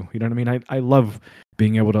stuff too. You know what I mean? I love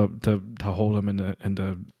being able to hold him and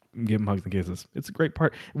to give him hugs and kisses. It's a great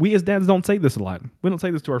part. We as dads don't say this a lot. We don't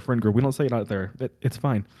say this to our friend group. We don't say it out there. It's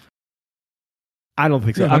fine. I don't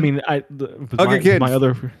think so. Yeah, I mean, hug your kids. My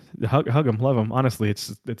other hug them, love them. Honestly,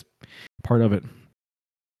 it's part of it.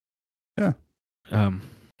 Yeah.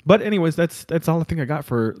 But anyways, that's all I think I got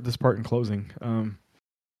for this part in closing.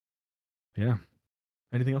 Yeah.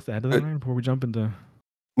 Anything else to add to that, Ryan, before we jump into?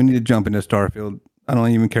 We need to jump into Starfield. I don't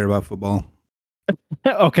even care about football.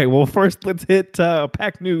 Okay, well, first let's hit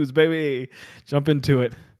Pack News, baby. Jump into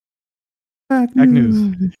it. Pack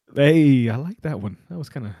News. Hey, I like that one. That was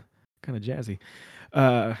kind of jazzy.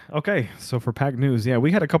 Okay, so for Pack News, yeah,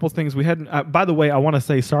 we had a couple things. We had. By the way, I want to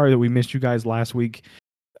say sorry that we missed you guys last week.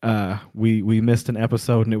 We missed an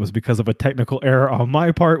episode, and it was because of a technical error on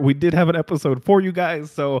my part. We did have an episode for you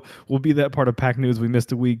guys, so we'll be that part of Pack News. We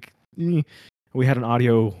missed a week. We had an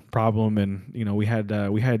audio problem, and we had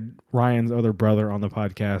Ryan's other brother on the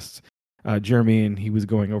podcast, Jeremy, and he was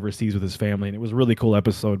going overseas with his family, and it was a really cool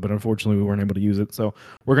episode, but unfortunately we weren't able to use it. So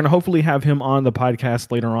we're gonna hopefully have him on the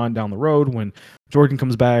podcast later on down the road when Jordan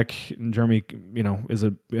comes back, and Jeremy, is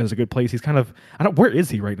a good place. He's kind of, where is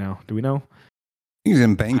he right now? Do we know? He's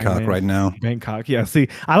in Bangkok right now. Bangkok, yeah. See,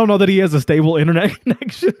 I don't know that he has a stable internet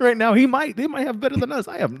connection right now. They might have better than us.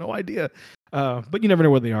 I have no idea. But you never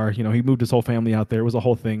know where they are. He moved his whole family out there. It was a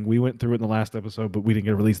whole thing. We went through it in the last episode, but we didn't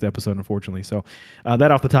get to release the episode, unfortunately. So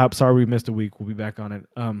that off the top. Sorry we missed a week. We'll be back on it.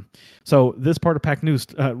 So this part of Pack News,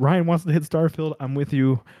 Ryan wants to hit Starfield. I'm with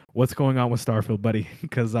you. What's going on with Starfield, buddy?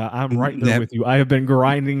 Because I'm right there with you. I have been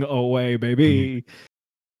grinding away, baby.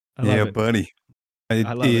 Yeah, buddy. It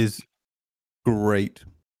is great.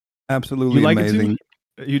 Absolutely amazing.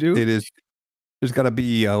 You do? It is. There's got to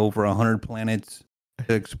be over 100 planets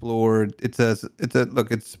to explore. It's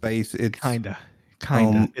space. It's kinda.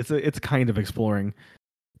 It's kind of exploring.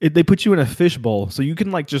 They put you in a fishbowl, so you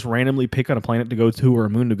can like just randomly pick on a planet to go to or a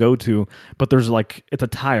moon to go to. But there's it's a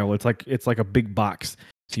tile. It's like a big box.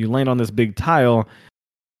 So you land on this big tile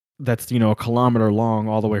that's a kilometer long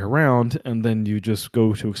all the way around, and then you just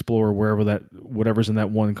go to explore whatever's in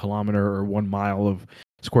that 1 kilometer or 1 mile of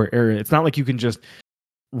square area. It's not like you can just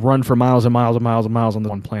run for miles and miles and miles and miles on the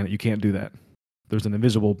one planet. You can't do that. There's an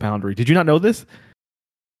invisible boundary. Did you not know this?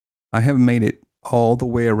 I haven't made it all the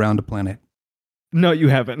way around the planet. No, you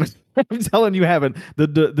haven't. I'm telling you, haven't.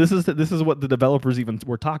 This is what the developers even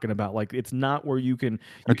were talking about. Like, it's not where you can't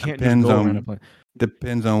just go around a planet.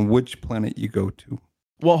 Depends on which planet you go to.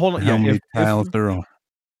 Well, hold on. How many tiles there are?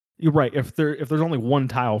 You're right. If there's only one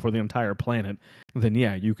tile for the entire planet, then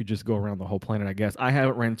yeah, you could just go around the whole planet. I guess I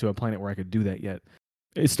haven't ran into a planet where I could do that yet.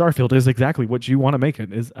 Starfield is exactly what you want to make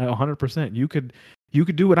it. Is 100%. You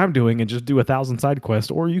could do what I'm doing and just do 1,000 side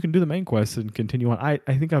quests, or you can do the main quests and continue on. I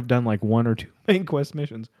think I've done like 1 or 2 main quest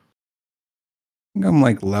missions. I think I'm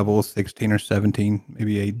like level 16 or 17,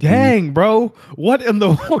 maybe 18. Dang, bro! What in the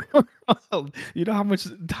world? You know how much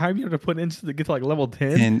time you have to put into to get to like level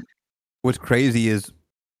 10? And what's crazy is,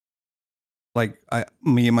 like,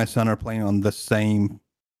 me and my son are playing on the same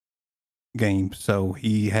game, so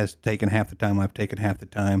he has taken half the time. I've taken half the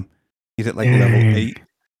time. He's at like level 8,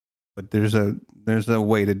 but there's a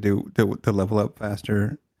way to level up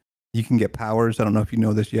faster. You can get powers. I don't know if you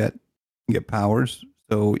know this yet. You can get powers,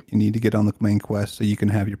 so you need to get on the main quest so you can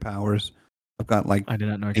have your powers. I've got like I did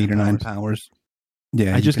not know 8 or 9 powers.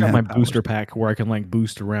 Yeah, I just got my powers. booster pack where I can like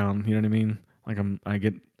boost around. You know what I mean? Like I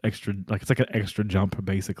get extra, like it's like an extra jump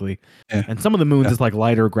basically. Yeah. And some of the moons is like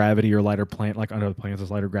lighter gravity or lighter plant. Like under the planets is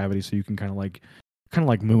lighter gravity, so you can kind of like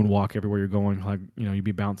moonwalk everywhere you're going. Like you'd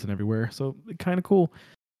be bouncing everywhere. So kind of cool.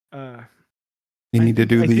 You need to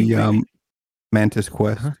do the Mantis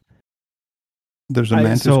quest. Huh? There's a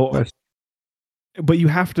Mantis quest. But you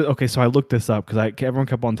have to. Okay, so I looked this up because everyone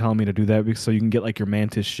kept on telling me to do that because so you can get like your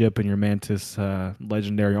Mantis ship and your Mantis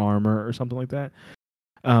legendary armor or something like that.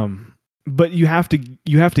 But you have to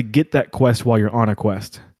get that quest while you're on a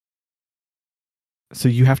quest. So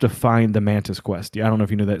you have to find the Mantis quest. Yeah, I don't know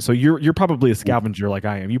if you know that. So you're probably a scavenger like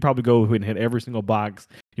I am. You probably go and hit every single box.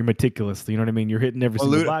 You're meticulous. You know what I mean? You're hitting every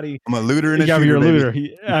single body. I'm a looter and a shooter. You're a looter.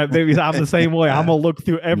 Baby, I'm the same way. I'm gonna look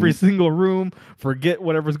through every single room, forget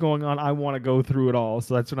whatever's going on. I want to go through it all.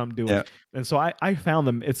 So that's what I'm doing. Yeah. And so I found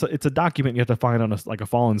them. It's a document you have to find on a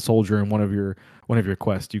fallen soldier in one of your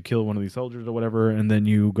quests. You kill one of these soldiers or whatever, and then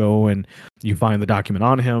you go and you find the document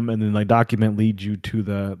on him, and then the document leads you to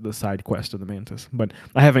the side quest of the Mantis. But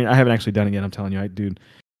I haven't actually done it yet. I'm telling you, dude.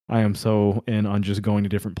 I am so in on just going to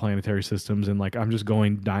different planetary systems and like I'm just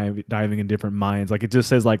going diving in different mines. Like it just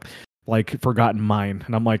says like forgotten mine,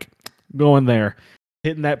 and I'm like going there,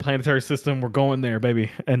 hitting that planetary system. We're going there,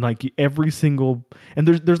 baby. And like every single and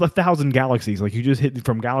there's 1,000 galaxies. Like you just hit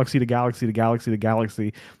from galaxy to galaxy to galaxy to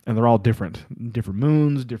galaxy, and they're all different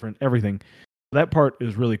moons, different everything. That part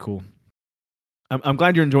is really cool. I'm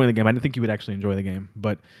glad you're enjoying the game. I didn't think you would actually enjoy the game,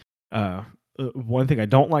 but one thing I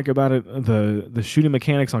don't like about it, the shooting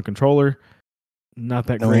mechanics on controller, not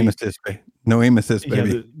that great. No aim assist,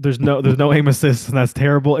 baby. Yeah, there's no aim assist, and that's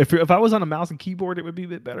terrible. If I was on a mouse and keyboard, it would be a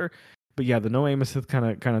bit better. But yeah, the no aim assist kind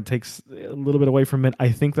of takes a little bit away from it.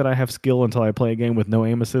 I think that I have skill until I play a game with no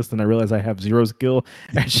aim assist, and I realize I have zero skill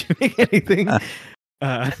at shooting anything.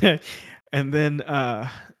 And then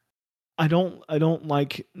I don't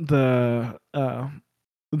like the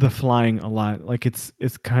flying a lot. Like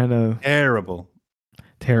it's kind of terrible.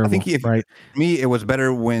 I think for me, it was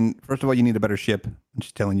better when, first of all, you need a better ship. I'm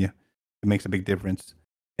just telling you, it makes a big difference.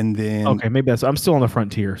 And then okay, maybe that's. I'm still on the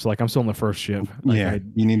frontier, so like I'm still on the first ship. Like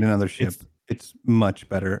you need another ship. It's much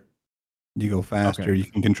better. You go faster. Okay. You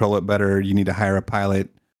can control it better. You need to hire a pilot.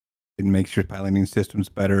 It makes your piloting systems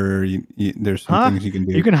better. There's some things you can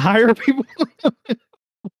do. You can hire people.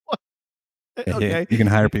 Okay. Yeah, you can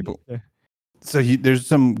hire people. So there's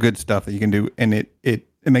some good stuff that you can do, and it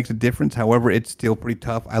makes a difference. However, it's still pretty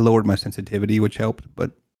tough. I lowered my sensitivity, which helped,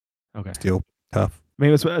 but still tough.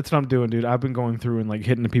 Maybe that's what I'm doing, dude. I've been going through and like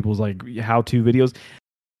hitting people's like how-to videos.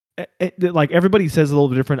 Like everybody says a little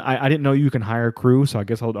bit different. I didn't know you can hire a crew, so I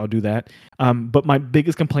guess I'll do that. But my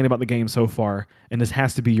biggest complaint about the game so far, and this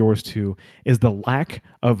has to be yours too, is the lack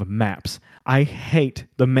of maps. I hate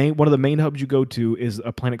one of the main hubs you go to is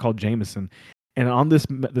a planet called Jameson. And on this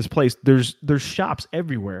place, there's shops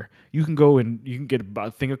everywhere. You can go and you can get a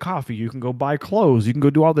thing of coffee. You can go buy clothes. You can go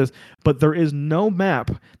do all this. But there is no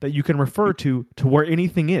map that you can refer to where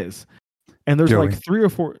anything is. And there's Joey, like 3 or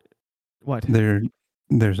 4. What?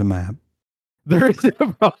 There's a map. There is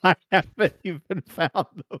a map. I haven't even found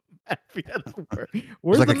the map yet.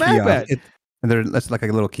 Where's like the map at? That's like a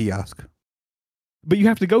little kiosk. But you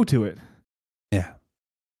have to go to it. Yeah.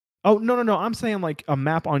 Oh, no. I'm saying like a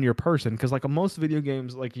map on your person, because like on most video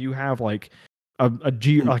games, like you have like a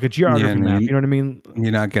geography map. You know what I mean?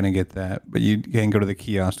 You're not gonna get that, but you can go to the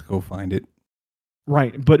kiosk to go find it.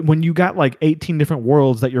 Right, but when you got like 18 different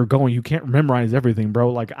worlds that you're going, you can't memorize everything,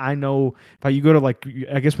 bro. Like I know if you go to like,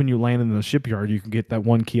 I guess when you land in the shipyard, you can get that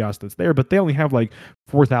one kiosk that's there, but they only have like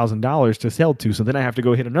 $4,000 to sell to. So then I have to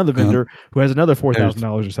go hit another vendor who has another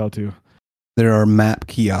 $4,000 to sell to. There are map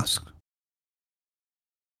kiosks.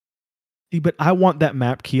 But I want that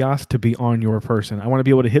map kiosk to be on your person. I want to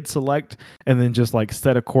be able to hit select and then just like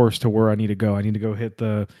set a course to where I need to go. I need to go hit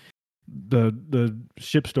the the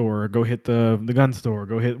ship store, or go hit the gun store,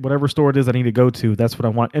 go hit whatever store it is I need to go to. That's what I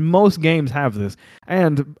want. And most games have this.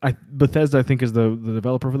 And Bethesda, I think, is the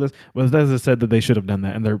developer for this. Bethesda said that they should have done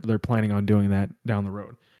that, and they're planning on doing that down the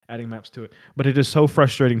road, adding maps to it. But it is so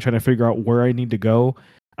frustrating trying to figure out where I need to go.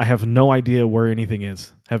 I have no idea where anything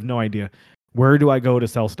is. Have no idea. Where do I go to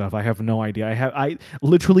sell stuff? I have no idea. I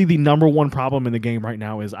literally, the number one problem in the game right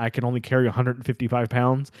now is I can only carry 155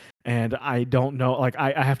 pounds, and I don't know. Like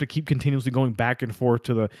I have to keep continuously going back and forth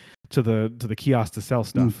to the kiosk to sell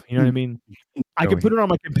stuff. You know what I mean? I can put it on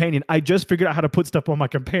my companion. I just figured out how to put stuff on my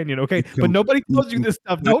companion. Okay, but nobody tells you this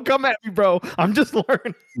stuff. Don't come at me, bro. I'm just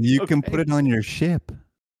learning. You can put it on your ship.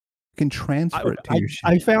 You can transfer it to your ship.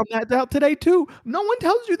 I found that out today too. No one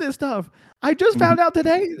tells you this stuff. I just found out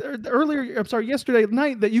today, or yesterday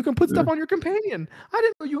night, that you can put stuff on your companion. I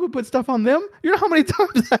didn't know you could put stuff on them. You know how many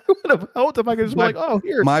times that would have helped if I could just be like, oh,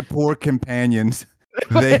 here. My poor companions,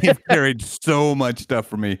 they've carried so much stuff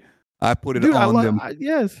for me. I put it on them.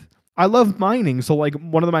 Yes. I love mining, so like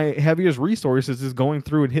one of my heaviest resources is going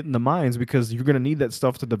through and hitting the mines, because you're going to need that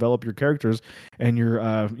stuff to develop your characters and your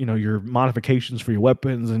your modifications for your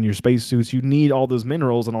weapons and your spacesuits. You need all those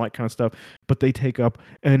minerals and all that kind of stuff, but they take up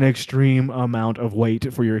an extreme amount of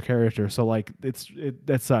weight for your character. So like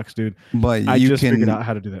that sucks, dude. But I just figured out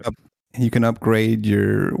how to do that. You can upgrade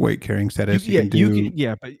your weight carrying status. But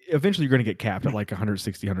eventually you're going to get capped at like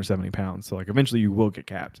 160, 170 pounds. So like eventually you will get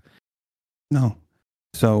capped. No,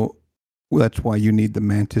 so. Well, that's why you need the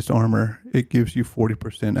Mantis armor. It gives you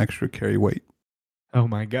 40% extra carry weight. Oh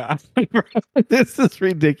my god, this is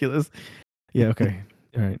ridiculous. Yeah, okay,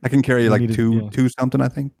 all right. I can carry like two something, I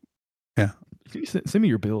think. Yeah. Can you send me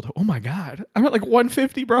your build? Oh my god, I'm at like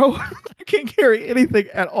 150, bro. I can't carry anything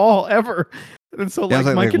at all ever. And so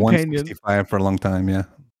my companion, 165 for a long time. Yeah.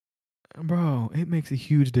 Bro, it makes a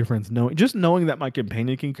huge difference knowing that my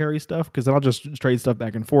companion can carry stuff, because then I'll just trade stuff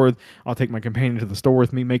back and forth. I'll take my companion to the store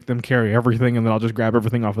with me, make them carry everything, and then I'll just grab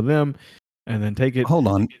everything off of them and then take it. Hold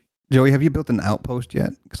on. Joey, have you built an outpost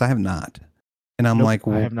yet? Because I have not. And I'm like,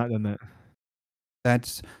 I have not done that.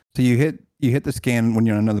 That's so you hit the scan when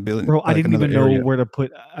you're in another building. Bro, I didn't even know where to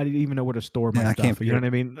put. I didn't even know where to store my stuff. You know what I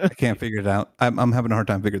mean? I can't figure it out. I'm having a hard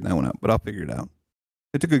time figuring that one out, but I'll figure it out.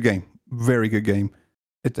 It's a good game. Very good game.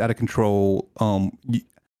 It's out of control. You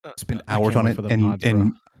spend hours on it,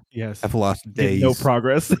 and yes, I've lost days. No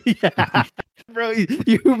progress. Yeah, bro,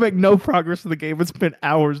 you make no progress in the game. It's been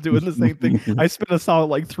hours doing the same thing. I spent a solid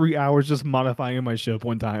like 3 hours just modifying my ship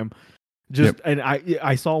one time. And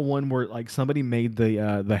I saw one where like somebody made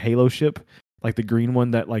the Halo ship, like the green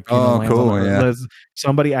one that like lands cool, on the yeah.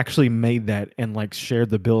 Somebody actually made that and like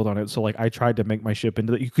shared the build on it. So like I tried to make my ship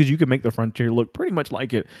into that, because you can make the Frontier look pretty much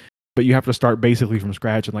like it. But you have to start basically from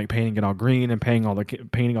scratch and like painting it all green and painting all the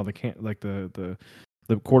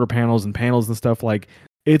quarter panels and panels and stuff. Like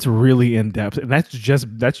it's really in depth, and that's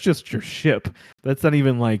just your ship. That's not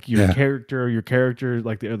even like your character,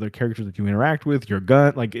 like the other characters that you interact with, your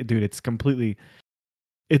gun. Like, dude, it's completely.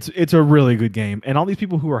 It's a really good game, and all these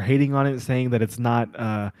people who are hating on it, saying that it's not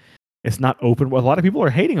open. Well, a lot of people are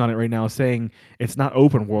hating on it right now, saying it's not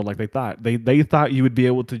open world like they thought. They thought you would be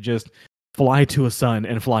able to just fly to a sun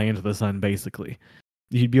and fly into the sun. Basically,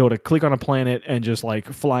 you'd be able to click on a planet and just like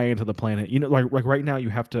fly into the planet. You know, like right now you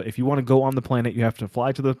have to, if you want to go on the planet, you have to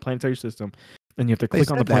fly to the planetary system, and you have to click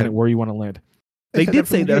on the planet where you want to land. They did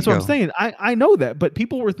say that. That's what I'm saying. I know that, but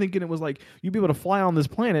people were thinking it was like you'd be able to fly on this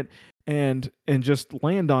planet and just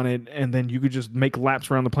land on it, and then you could just make laps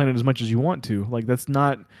around the planet as much as you want to. Like that's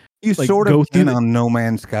not. You like, sort of in on No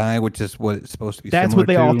Man's Sky, which is what it's supposed to be. That's what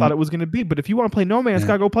they all thought it was going to be. But if you want to play No Man's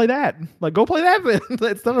Sky, go play that. Like, go play that.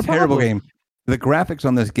 That's not a terrible game. The graphics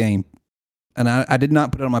on this game, and I did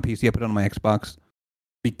not put it on my PC. I put it on my Xbox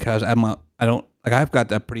because I've got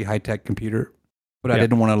that pretty high tech computer, but I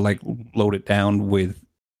didn't want to like load it down with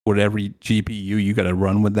whatever GPU you got to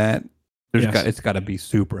run with that. It's got to be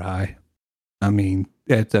super high. I mean,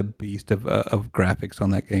 it's a beast of graphics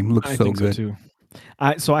on that game. It looks so good. So too.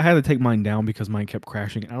 So I had to take mine down because mine kept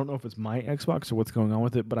crashing. I don't know if it's my Xbox or what's going on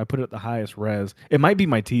with it, but I put it at the highest res. It might be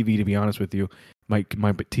my TV, to be honest with you. My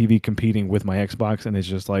TV competing with my Xbox, and it's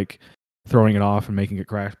just like throwing it off and making it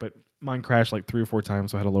crash. But mine crashed like 3 or 4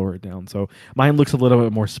 times, so I had to lower it down. So mine looks a little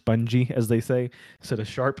bit more spongy, as they say, instead of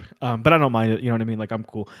sharp. But I don't mind it. You know what I mean? Like I'm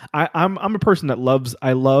cool. I'm a person that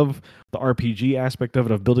I love the RPG aspect of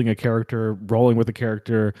it, of building a character, rolling with a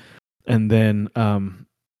character, and then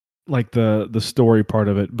like the story part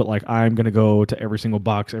of it. But like I'm gonna go to every single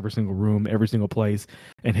box, every single room, every single place,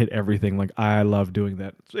 and hit everything. Like I love doing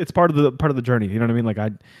that. It's part of the journey. You know what I mean? Like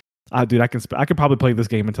Dude, I could probably play this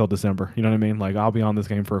game until December. You know what I mean? Like I'll be on this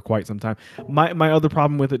game for quite some time. My other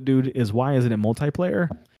problem with it, dude, is why isn't it multiplayer?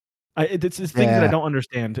 It's things that I Yeah, don't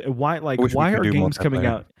understand. Why I wish we why could are do games coming multiplayer.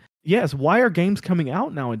 out? Yes, why are games coming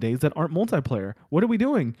out nowadays that aren't multiplayer? What are we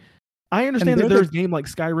doing? I And understand that they're there's the game like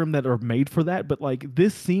Skyrim that are made for that, but like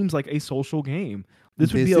this seems like a social game.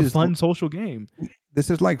 This would be this a is fun social game. this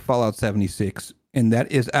is like Fallout 76, and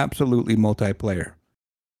that is absolutely multiplayer.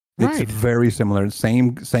 It's Right. very similar.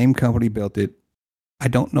 Same company built it. I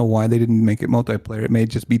don't know why they didn't make it multiplayer. It may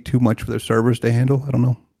just be too much for their servers to handle. I don't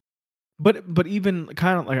know. But even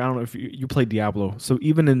kind of like I don't know if you played Diablo. So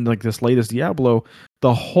even in like this latest Diablo,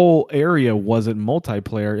 the whole area wasn't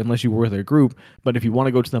multiplayer unless you were with a group. But if you want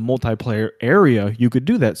to go to the multiplayer area, you could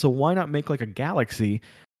do that. So why not make like a galaxy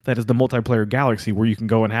that is the multiplayer galaxy where you can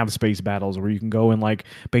go and have space battles, where you can go and like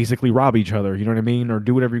basically rob each other, you know what I mean, or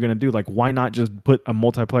do whatever you're gonna do. Like why not just put a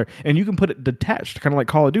multiplayer and you can put it detached, kind of like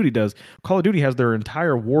Call of Duty does. Call of Duty has their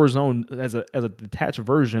entire war zone as a detached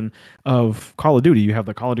version of Call of Duty. You have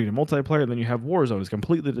the Call of Duty multiplayer, then you have Warzone. It's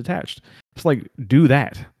completely detached. It's like do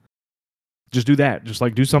that. Just do that. Just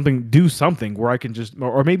like do something where I can just,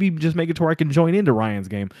 or maybe just make it to where I can join into Ryan's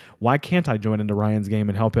game. Why can't I join into Ryan's game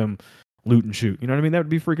and help him loot and shoot? You know what I mean? That would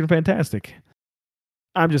be freaking fantastic.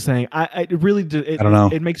 I'm just saying, I it really I don't know.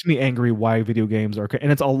 it makes me angry why video games are,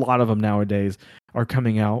 and it's a lot of them nowadays are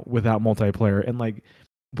coming out without multiplayer. And like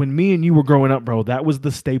when me and you were growing up, bro, that was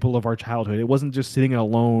the staple of our childhood. It wasn't just sitting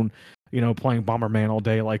alone, playing Bomberman all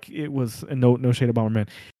day. Like it was, and no shade of Bomberman.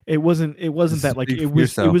 It wasn't that like Speak it for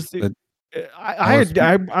was it yourself. was. But I was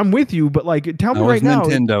I'm with you, but like, tell I me was right now.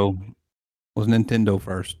 Nintendo. Was Nintendo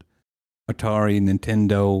first. Atari,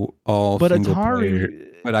 Nintendo, all But single player. Atari,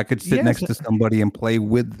 But I could sit yes, next to somebody and play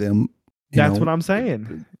with them. You that's know, what I'm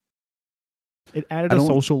saying. It added I a don't.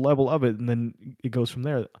 social level of it, and then it goes from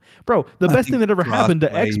there. Bro, the I best thing think that ever happened to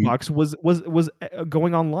crossplay. Xbox was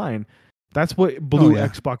going online. That's what Oh blew yeah,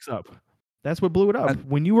 Xbox up. That's what blew it I, up.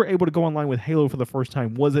 When you were able to go online with Halo for the first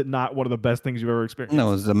time, was it not one of the best things you've ever no, experienced?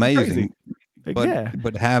 it's It's crazy. amazing. Like,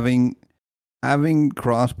 But yeah. having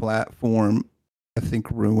cross platform, I think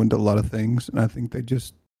ruined a lot of things, and I think they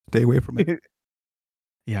just stay away from it.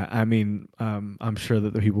 Yeah, I mean, I'm sure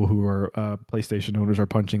that the people who are PlayStation owners are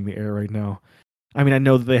punching the air right now. I mean, I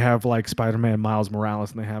know that they have like Spider-Man, Miles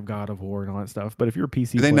Morales, and they have God of War and all that stuff. But if you're a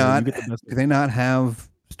PC Do they player, you not? get the best. Do they not have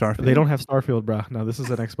They Starfield? don't have Starfield, bro. No, this is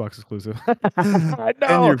an Xbox exclusive. I In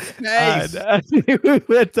know. your face.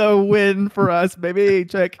 That's a win for us, baby.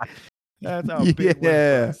 Check. That's a big win for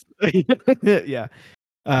Yeah. us.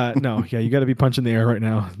 Yeah. No. Yeah. You got to be punching the air right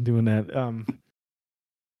now doing that.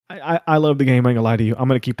 I love the game. I ain't gonna lie to you. I'm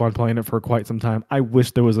gonna keep on playing it for quite some time. I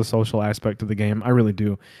wish there was a social aspect to the game. I really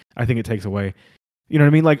do. I think it takes away. You know what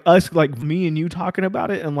I mean? Like us, like me and you talking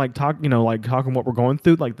about it and like like talking what we're going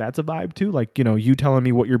through. Like that's a vibe too. Like, you telling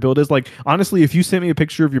me what your build is. Like, honestly, if you sent me a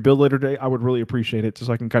picture of your build later today, I would really appreciate it just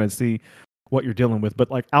so I can kind of see what you're dealing with. But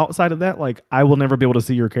like outside of that, like I will never be able to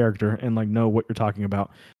see your character and like know what you're talking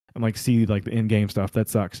about and like see like the in-game stuff. That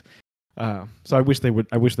sucks. So I wish they would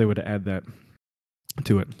add that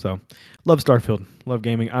to it. So love Starfield, love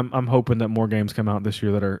gaming. I'm hoping that more games come out this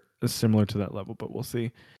year that are similar to that level, but we'll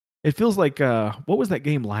see. It feels like what was that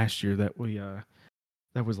game last year that we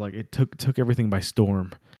that was like it took everything by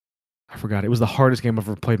storm. I forgot. It was the hardest game I've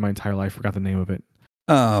ever played my entire life. Forgot the name of it.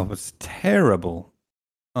 Oh, it was terrible.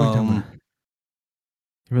 What are you talking about?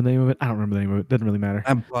 You remember the name of it? I don't remember the name of it. Doesn't really matter.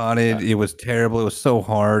 I bought it. It was terrible. It was so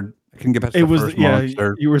hard. I couldn't get past It the was first yeah.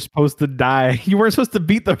 monster. You were supposed to die. You weren't supposed to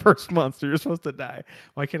beat the first monster. You're supposed to die.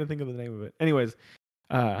 Why can't I think of the name of it? Anyways,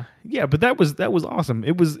 yeah, but that was awesome.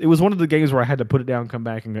 It was one of the games where I had to put it down, come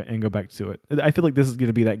back, and go back to it. I feel like this is going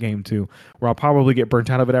to be that game too, where I'll probably get burnt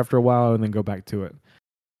out of it after a while and then go back to it.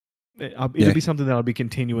 It'll be something that I'll be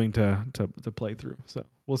continuing to play through. So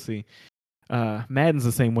we'll see. Madden's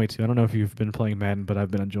the same way too. I don't know if you've been playing Madden, but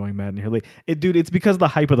I've been enjoying Madden here lately. Dude, it's because of the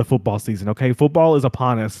hype of the football season. Okay, football is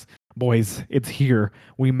upon us, boys. It's here.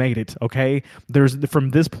 We made it. Okay, there's from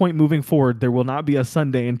this point moving forward, there will not be a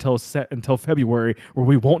Sunday until February where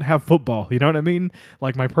we won't have football. You know what I mean?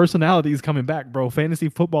 Like my personality is coming back, bro. Fantasy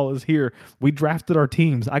football is here. We drafted our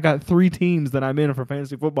teams. I got 3 teams that I'm in for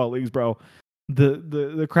fantasy football leagues, bro.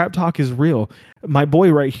 The crap talk is real. My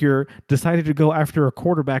boy right here decided to go after a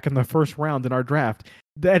quarterback in the first round in our draft.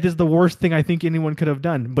 That is the worst thing I think anyone could have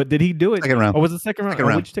done. But did he do it? Second round. Or was it second round? Second Or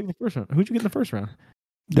round. would you take the first round? Who'd you get in the first round?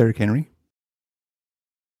 Derrick Henry.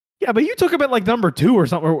 Yeah, but you took him at like number 2 or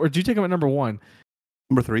something. Or did you take him at number 1?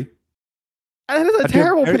 Number 3. That is a Derrick-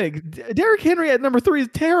 terrible Derrick- pick. Derrick Henry at number 3 is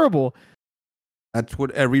terrible. That's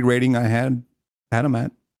what every rating I had him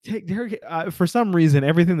at. take Derrick. For some reason,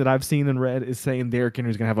 everything that I've seen and read is saying Derrick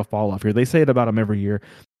Henry's gonna have a fall off here. They say it about him every year,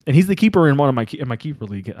 and he's the keeper in one of my keeper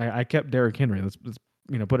league. I kept Derrick Henry. Let's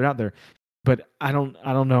put it out there. But I don't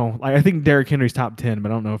know. Like, I think Derrick Henry's top 10,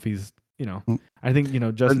 but I don't know if he's I think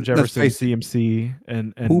Justin Jefferson, CMC,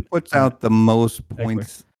 and who puts out the most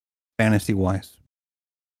points fantasy wise?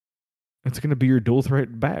 It's going to be your dual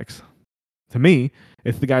threat backs. To me,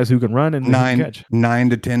 it's the guys who can run and catch 9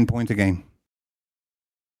 to 10 points a game.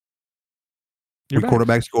 Your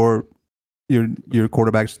quarterbacks score. Your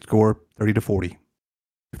quarterbacks score 30 to 40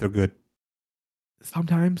 if they're good.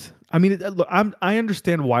 Sometimes, I mean, look, I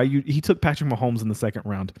understand why he took Patrick Mahomes in the second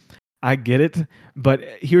round. I get it, but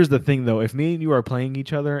here's the thing, though. If me and you are playing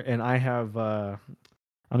each other, and I have, I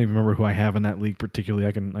don't even remember who I have in that league particularly.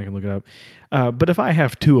 I can look it up. But if I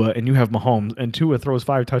have Tua and you have Mahomes, and Tua throws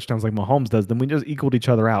 5 touchdowns like Mahomes does, then we just equaled each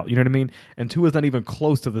other out. You know what I mean? And Tua's not even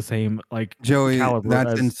close to the same Joey. Caliber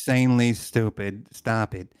That's insanely stupid.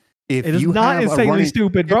 Stop it. If it is not insanely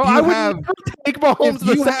stupid, bro. I would never take Mahomes in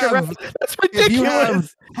the second round. That's ridiculous. If you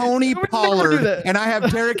have Tony Pollard and I have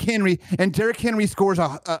Derrick Henry, and Derrick Henry scores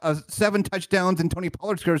a 7 touchdowns and Tony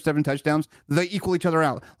Pollard scores 7 touchdowns, they equal each other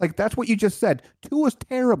out. Like, that's what you just said. Tua's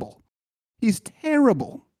terrible. He's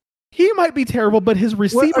terrible. He might be terrible, but his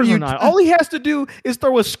receivers are not. All he has to do is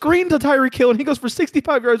throw a screen to Tyreek Hill, and he goes for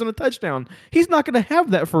 65 yards on a touchdown. He's not going to have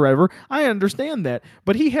that forever. I understand that.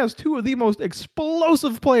 But he has 2 of the most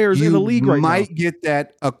explosive players in the league right now. You might get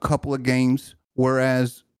that a couple of games,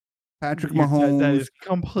 whereas Patrick Mahomes... That is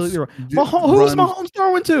completely wrong. Who's Mahomes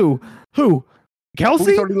throwing to? Who?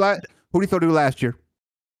 Kelsey? Who did he throw to last year?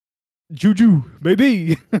 Juju,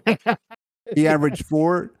 maybe. He averaged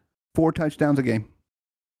 4 touchdowns a game.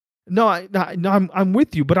 No, I'm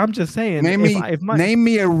with you, but I'm just saying. Name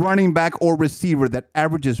me a running back or receiver that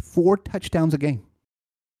averages 4 touchdowns a game.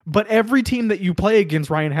 But every team that you play against,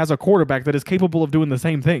 Ryan, has a quarterback that is capable of doing the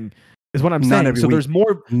same thing. Is what I'm saying. So there's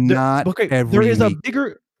more. There is a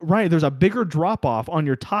bigger There's a bigger drop off on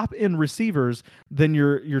your top end receivers than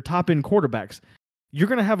your top end quarterbacks. You're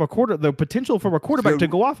going to have the potential for a quarterback to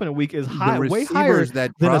go off in a week is way higher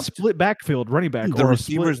than a split backfield running back. The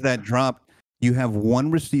receivers that dropped. You have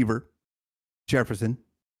one receiver, Jefferson,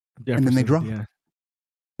 and then they drop. Yeah.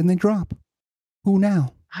 Then they drop. Who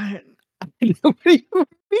now? What do you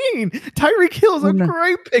mean? Tyreek Hill is a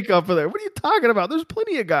great pickup for there. What are you talking about? There's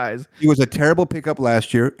plenty of guys. He was a terrible pickup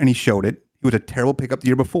last year, and he showed it. He was a terrible pickup the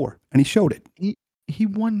year before, and he showed it. He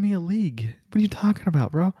won me a league. What are you talking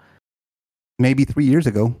about, bro? Maybe 3 years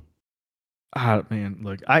ago. Man,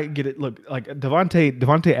 look, I get it. Look, like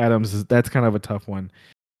Devontae Adams that's kind of a tough one.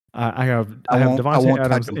 I have Devontae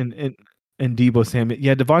Adams and Deebo Samuel.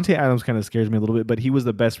 Yeah, Devontae Adams kind of scares me a little bit, but he was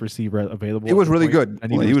the best receiver available. He was really good.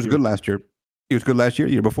 He was good last year. He was good last year,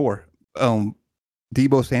 year before.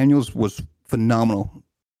 Deebo Samuels was phenomenal.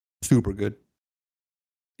 Super good.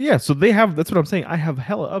 Yeah, so that's what I'm saying. I have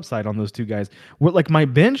hella upside on those 2 guys. Like my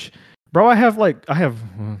bench, bro, I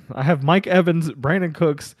have Mike Evans, Brandon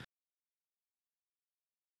Cooks.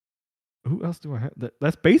 Who else do I have?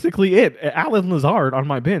 That's basically it. Allen Lazard on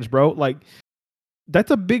my bench, bro. Like,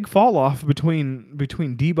 that's a big fall off between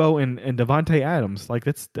Deebo and Devontae Adams. Like,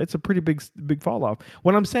 that's a pretty big fall off.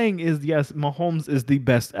 What I'm saying is, yes, Mahomes is the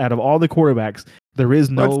best out of all the quarterbacks.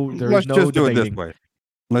 Let's just do it this way.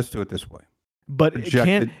 Let's do it this way. But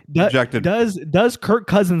does Kirk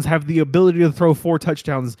Cousins have the ability to throw 4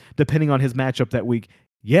 touchdowns depending on his matchup that week?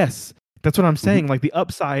 Yes. That's what I'm saying. Like, the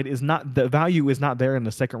upside is not, the value is not there in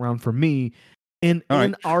the second round for me in our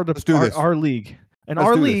league. In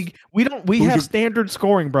our league, we have standard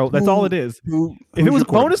scoring, bro. That's all it is. If it was a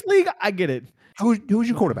bonus league, I get it. Who's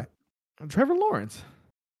your quarterback? Trevor Lawrence.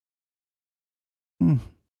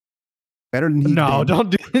 Better than he's been. Don't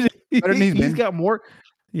do it. Better than he's got more.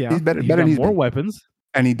 Yeah, he's better than more weapons,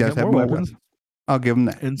 and he does have more weapons. I'll give him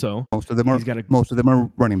that. And so most of them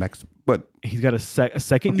are running backs, but he's got a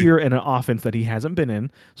second year in an offense that he hasn't been in,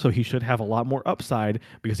 so he should have a lot more upside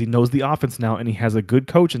because he knows the offense now, and he has a good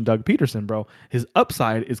coach in Doug Peterson, bro. His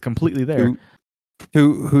upside is completely there.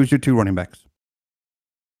 Who's your 2 running backs?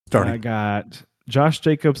 Starting. I got Josh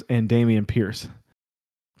Jacobs and Damian Pierce.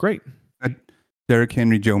 Great. Derrick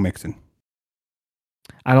Henry, Joe Mixon.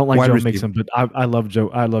 I don't like Joe Mixon, but I love Joe.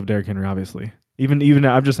 I love Derrick Henry, obviously. Even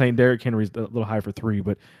I'm just saying Derrick Henry's a little high for 3,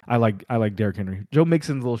 but I like Derrick Henry. Joe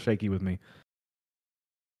Mixon's a little shaky with me.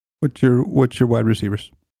 What's your wide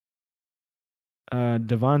receivers?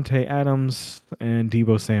 Devontae Adams and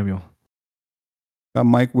Deebo Samuel.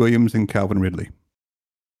 Mike Williams and Calvin Ridley.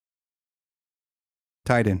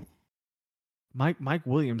 Tight end. Mike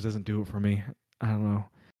Williams doesn't do it for me. I don't know.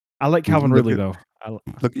 I like Calvin Ridley though.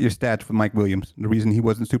 Look at your stats for Mike Williams. The reason he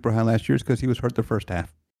wasn't super high last year is because he was hurt the first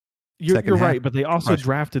half. You're right, but they also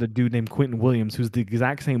drafted a dude named Quentin Williams, who's the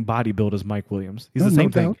exact same body build as Mike Williams. He's the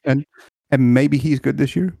same thing. And maybe he's good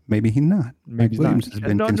this year. Maybe he's not. Maybe Mike Williams has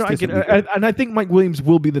been consistently good. And I think Mike Williams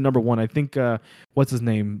will be the number one. I think what's his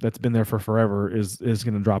name that's been there for forever is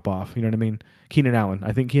going to drop off. You know what I mean? Keenan Allen.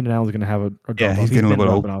 I think Keenan Allen's going to have a drop off. He's getting a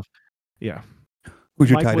little bit old. Yeah. Who's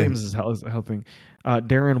your Mike tight Williams is helping.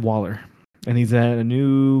 Darren Waller. And he's at a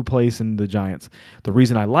new place in the Giants. The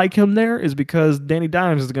reason I like him there is because Danny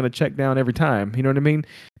Dimes is going to check down every time. You know what I mean?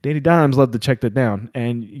 Danny Dimes loved to check that down.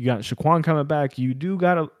 And you got Shaquan coming back. You do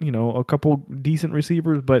got a couple decent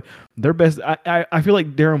receivers, but their best. I feel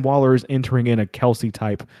like Darren Waller is entering in a Kelsey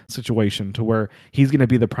type situation to where he's going to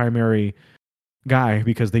be the primary guy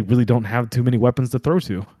because they really don't have too many weapons to throw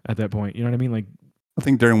to at that point. You know what I mean? Like, I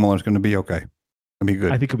think Darren Waller's going to be okay. It'll be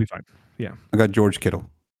good. I think he'll be fine. Yeah. I got George Kittle.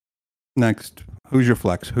 Next, who's your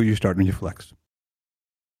flex? Who you starting your flex?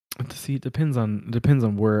 See, it depends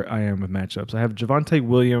on where I am with matchups. I have Javonte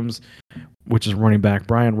Williams, which is running back.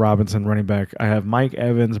 Brian Robinson, running back. I have Mike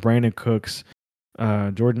Evans, Brandon Cooks,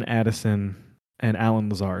 Jordan Addison, and Alan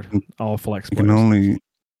Lazard, all flex players. You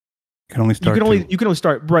can only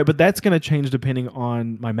start right, but that's going to change depending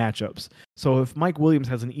on my matchups. So if Mike Williams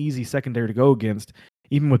has an easy secondary to go against,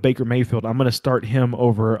 even with Baker Mayfield, I'm going to start him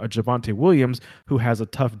over a Javonte Williams who has a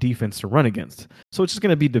tough defense to run against. So it's just going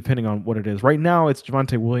to be depending on what it is. Right now, it's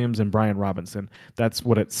Javonte Williams and Brian Robinson. That's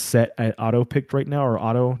what it's set at auto picked right now or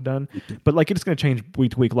auto done. But like it's going to change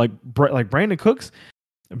week to week. Like Brandon Cooks,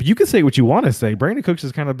 you can say what you want to say. Brandon Cooks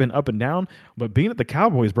has kind of been up and down, but being at the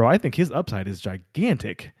Cowboys, bro, I think his upside is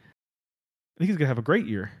gigantic. I think he's going to have a great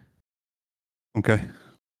year. Okay.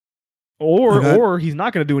 Or he's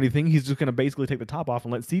not going to do anything. He's just going to basically take the top off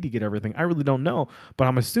and let CD get everything. I really don't know. But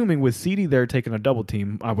I'm assuming with CD there taking a double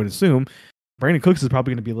team, I would assume Brandon Cooks is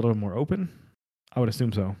probably going to be a little more open. I would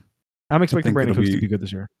assume so. I'm expecting Brandon Cooks to be good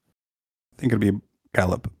this year. I think it'll be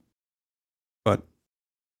Gallup. But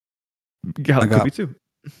Gallup could be too.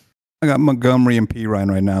 I got Montgomery and P.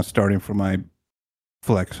 Ryan right now starting for my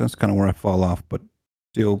flex. That's kind of where I fall off, but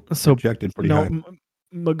still projected pretty high.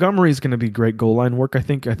 Montgomery is going to be great goal line work. I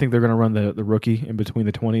think they're going to run the rookie in between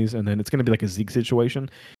the 20s, and then it's going to be like a Zeke situation.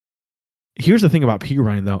 Here's the thing about P.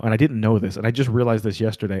 Ryan, though, and I didn't know this, and I just realized this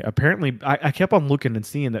yesterday. Apparently, I kept on looking and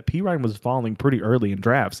seeing that P. Ryan was falling pretty early in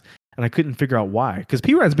drafts, and I couldn't figure out why. Because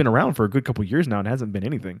P. Ryan's been around for a good couple years now and hasn't been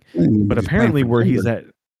anything. But apparently where he's at...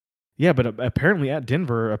 Yeah, but apparently at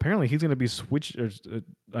Denver, he's going to be switched...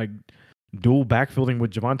 dual backfielding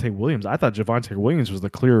with Javonte Williams. I thought Javonte Williams was the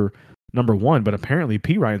clear number one, but apparently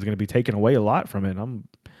P. Ryan's going to be taking away a lot from it.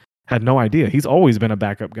 Had no idea. He's always been a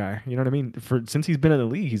backup guy. You know what I mean? Since he's been in the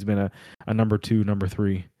league, he's been a number 2, number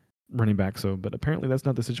 3 running back. So, but apparently that's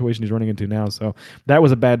not the situation he's running into now. So that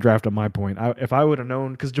was a bad draft on my point. If I would have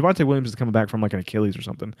known, because Javonte Williams is coming back from like an Achilles or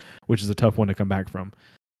something, which is a tough one to come back from.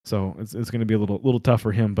 So it's going to be a little tough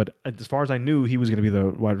for him. But as far as I knew, he was going to be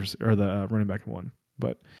the the running back one.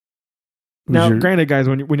 But now, granted, guys,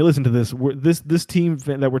 when you listen to this team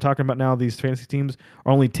that we're talking about now, these fantasy teams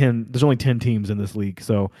are only 10. There's only 10 teams in this league,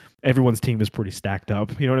 so everyone's team is pretty stacked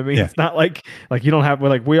up. You know what I mean? Yeah. It's not like you don't have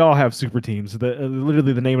we all have super teams.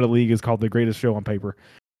 Literally, the name of the league is called the Greatest Show on Paper,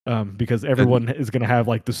 because everyone is going to have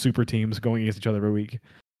like the super teams going against each other every week.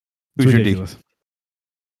 It's Who's ridiculous.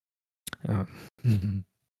 Your D?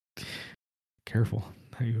 Careful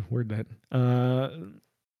how you word that.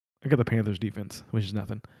 I got the Panthers defense, which is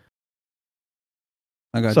nothing.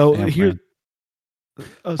 I got here.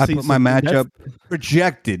 I put my matchup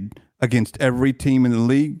projected against every team in the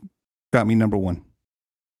league. Got me number 1.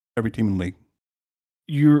 Every team in the league.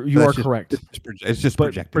 You are correct. It's just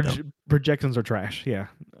projected. Projections are trash. Yeah,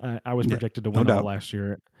 I was projected to win all last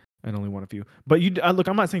year and only won a few. But look,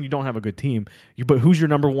 I'm not saying you don't have a good team. But who's your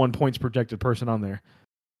number 1 points projected person on there?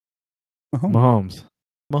 Mahomes.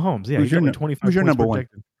 Yeah, who's your 25. Who's your number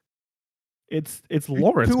projected. 1? It's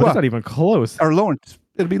Lawrence, but it's not even close. Or Lawrence.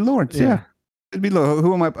 It'll be Lawrence, yeah. It'll be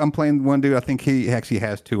who am I? I'm playing one dude. I think he actually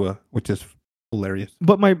has Tua, which is hilarious.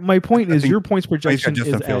 But my point is your points projection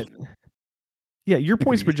is at... Yeah, your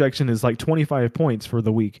points projection is like 25 points for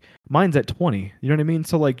the week. Mine's at 20. You know what I mean?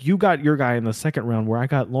 So like you got your guy in the second round where I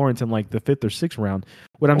got Lawrence in like the 5th or 6th round.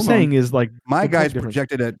 What I'm saying is like... My guy's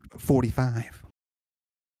projected at 45.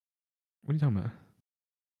 What are you talking about?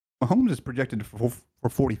 Mahomes is projected for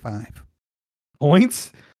 45.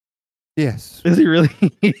 Points? Yes. Is he really?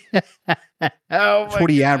 That's what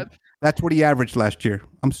he averaged last year.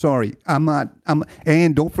 I'm sorry.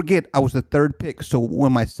 And don't forget, I was the 3rd pick. So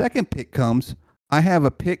when my 2nd pick comes, I have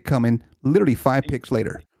a pick coming literally 5 picks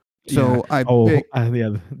later. So I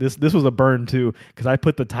Yeah. This was a burn too because I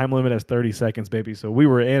put the time limit as 30 seconds, baby. So we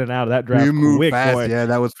were in and out of that draft you moved quick, fast. boy. Yeah,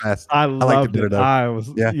 that was fast. I I liked it loved better it. though.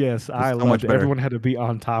 Yeah, I it's so loved much it. better. Everyone had to be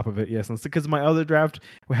on top of it. Yes, and because my other draft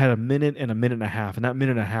we had a minute and a minute and a half, and that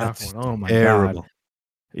minute and a half That's went, oh my god. terrible.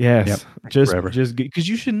 Yes, Yep. just Forever. because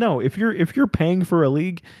you should know if you're paying for a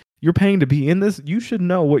league, you're paying to be in this. You should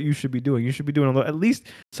know what you should be doing. You should be doing at least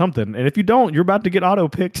something. And if you don't, you're about to get auto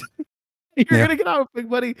picked. You're gonna get auto picked,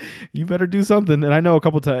 buddy. You better do something. And I know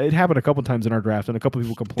it happened a couple times in our draft, and a couple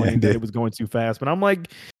people complained that it was going too fast. But I'm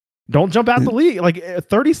like, don't jump out the league. Like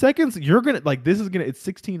 30 seconds, you're gonna like it's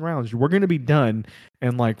 16 rounds. We're gonna be done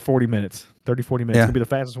in like 40 minutes, 30, 40 minutes. It's gonna be the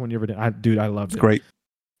fastest one you ever did. I loved it. Great.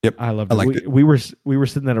 Yep. I loved I it. liked it. We were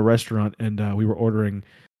sitting at a restaurant and we were ordering.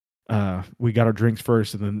 We got our drinks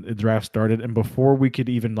first, and then the draft started. And before we could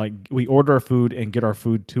even we order our food and get our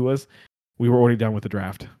food to us, we were already done with the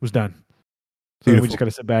draft. It was done. So we just got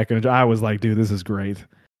to sit back and I was like, dude, this is great.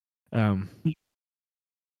 I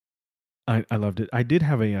loved it. I did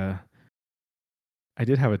have a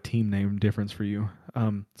team name difference for you.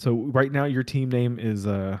 So right now your team name is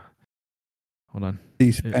hold on.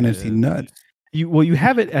 These fantasy nuts. You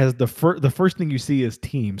have it as the first thing you see is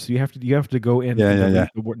team. So you have to go in the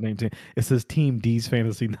word name team. It says Team D's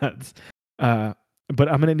Fantasy Nuts. But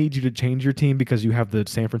I'm gonna need you to change your team because you have the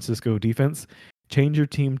San Francisco defense. Change your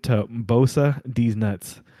team to Bosa D's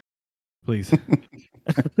Nuts, please.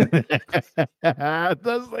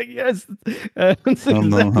 That's like yes. That's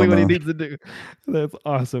exactly what he needs to do. That's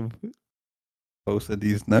awesome. Bosa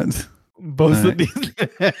D's Nuts. Bosa D's,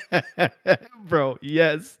 bro.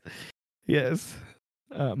 Yes. Yes.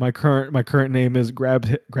 My current name is grab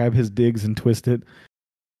his digs and twist it.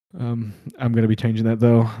 I'm gonna be changing that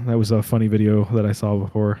though. That was a funny video that I saw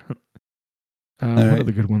before. What are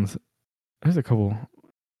the good ones? There's a couple.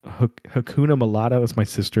 Hakuna Malata. That's my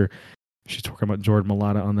sister. She's talking about Jordan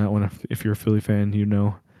Malata on that one. If you're a Philly fan, you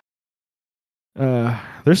know.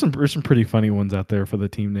 There's some pretty funny ones out there for the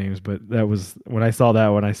team names, but that was when I saw that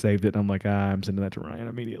one, I saved it. I'm like, I'm sending that to Ryan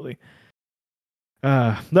immediately.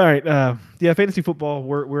 All right. Yeah, fantasy football.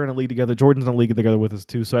 We're in a league together. Jordan's in a league together with us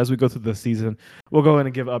too. So as we go through the season, we'll go in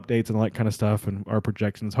and give updates and all that kind of stuff and our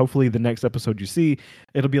projections. Hopefully, the next episode you see,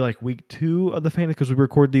 it'll be like week 2 of the fantasy because we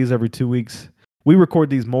record these every 2 weeks. We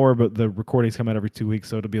record these more, but the recordings come out every 2 weeks,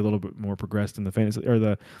 so it'll be a little bit more progressed in the fantasy or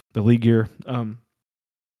the league year.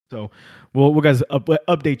 So we'll guys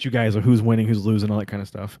update you guys on who's winning, who's losing, all that kind of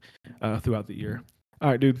stuff throughout the year. All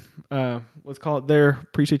right, dude. Let's call it there.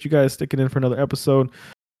 Appreciate you guys sticking in for another episode.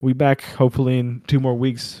 We back hopefully in 2 more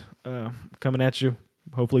weeks. Coming at you.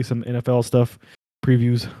 Hopefully some NFL stuff,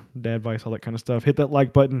 previews, Dadvise, all that kind of stuff. Hit that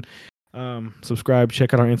like button. Subscribe.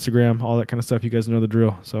 Check out our Instagram. All that kind of stuff. You guys know the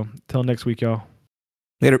drill. So till next week, y'all.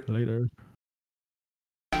 Later. Later.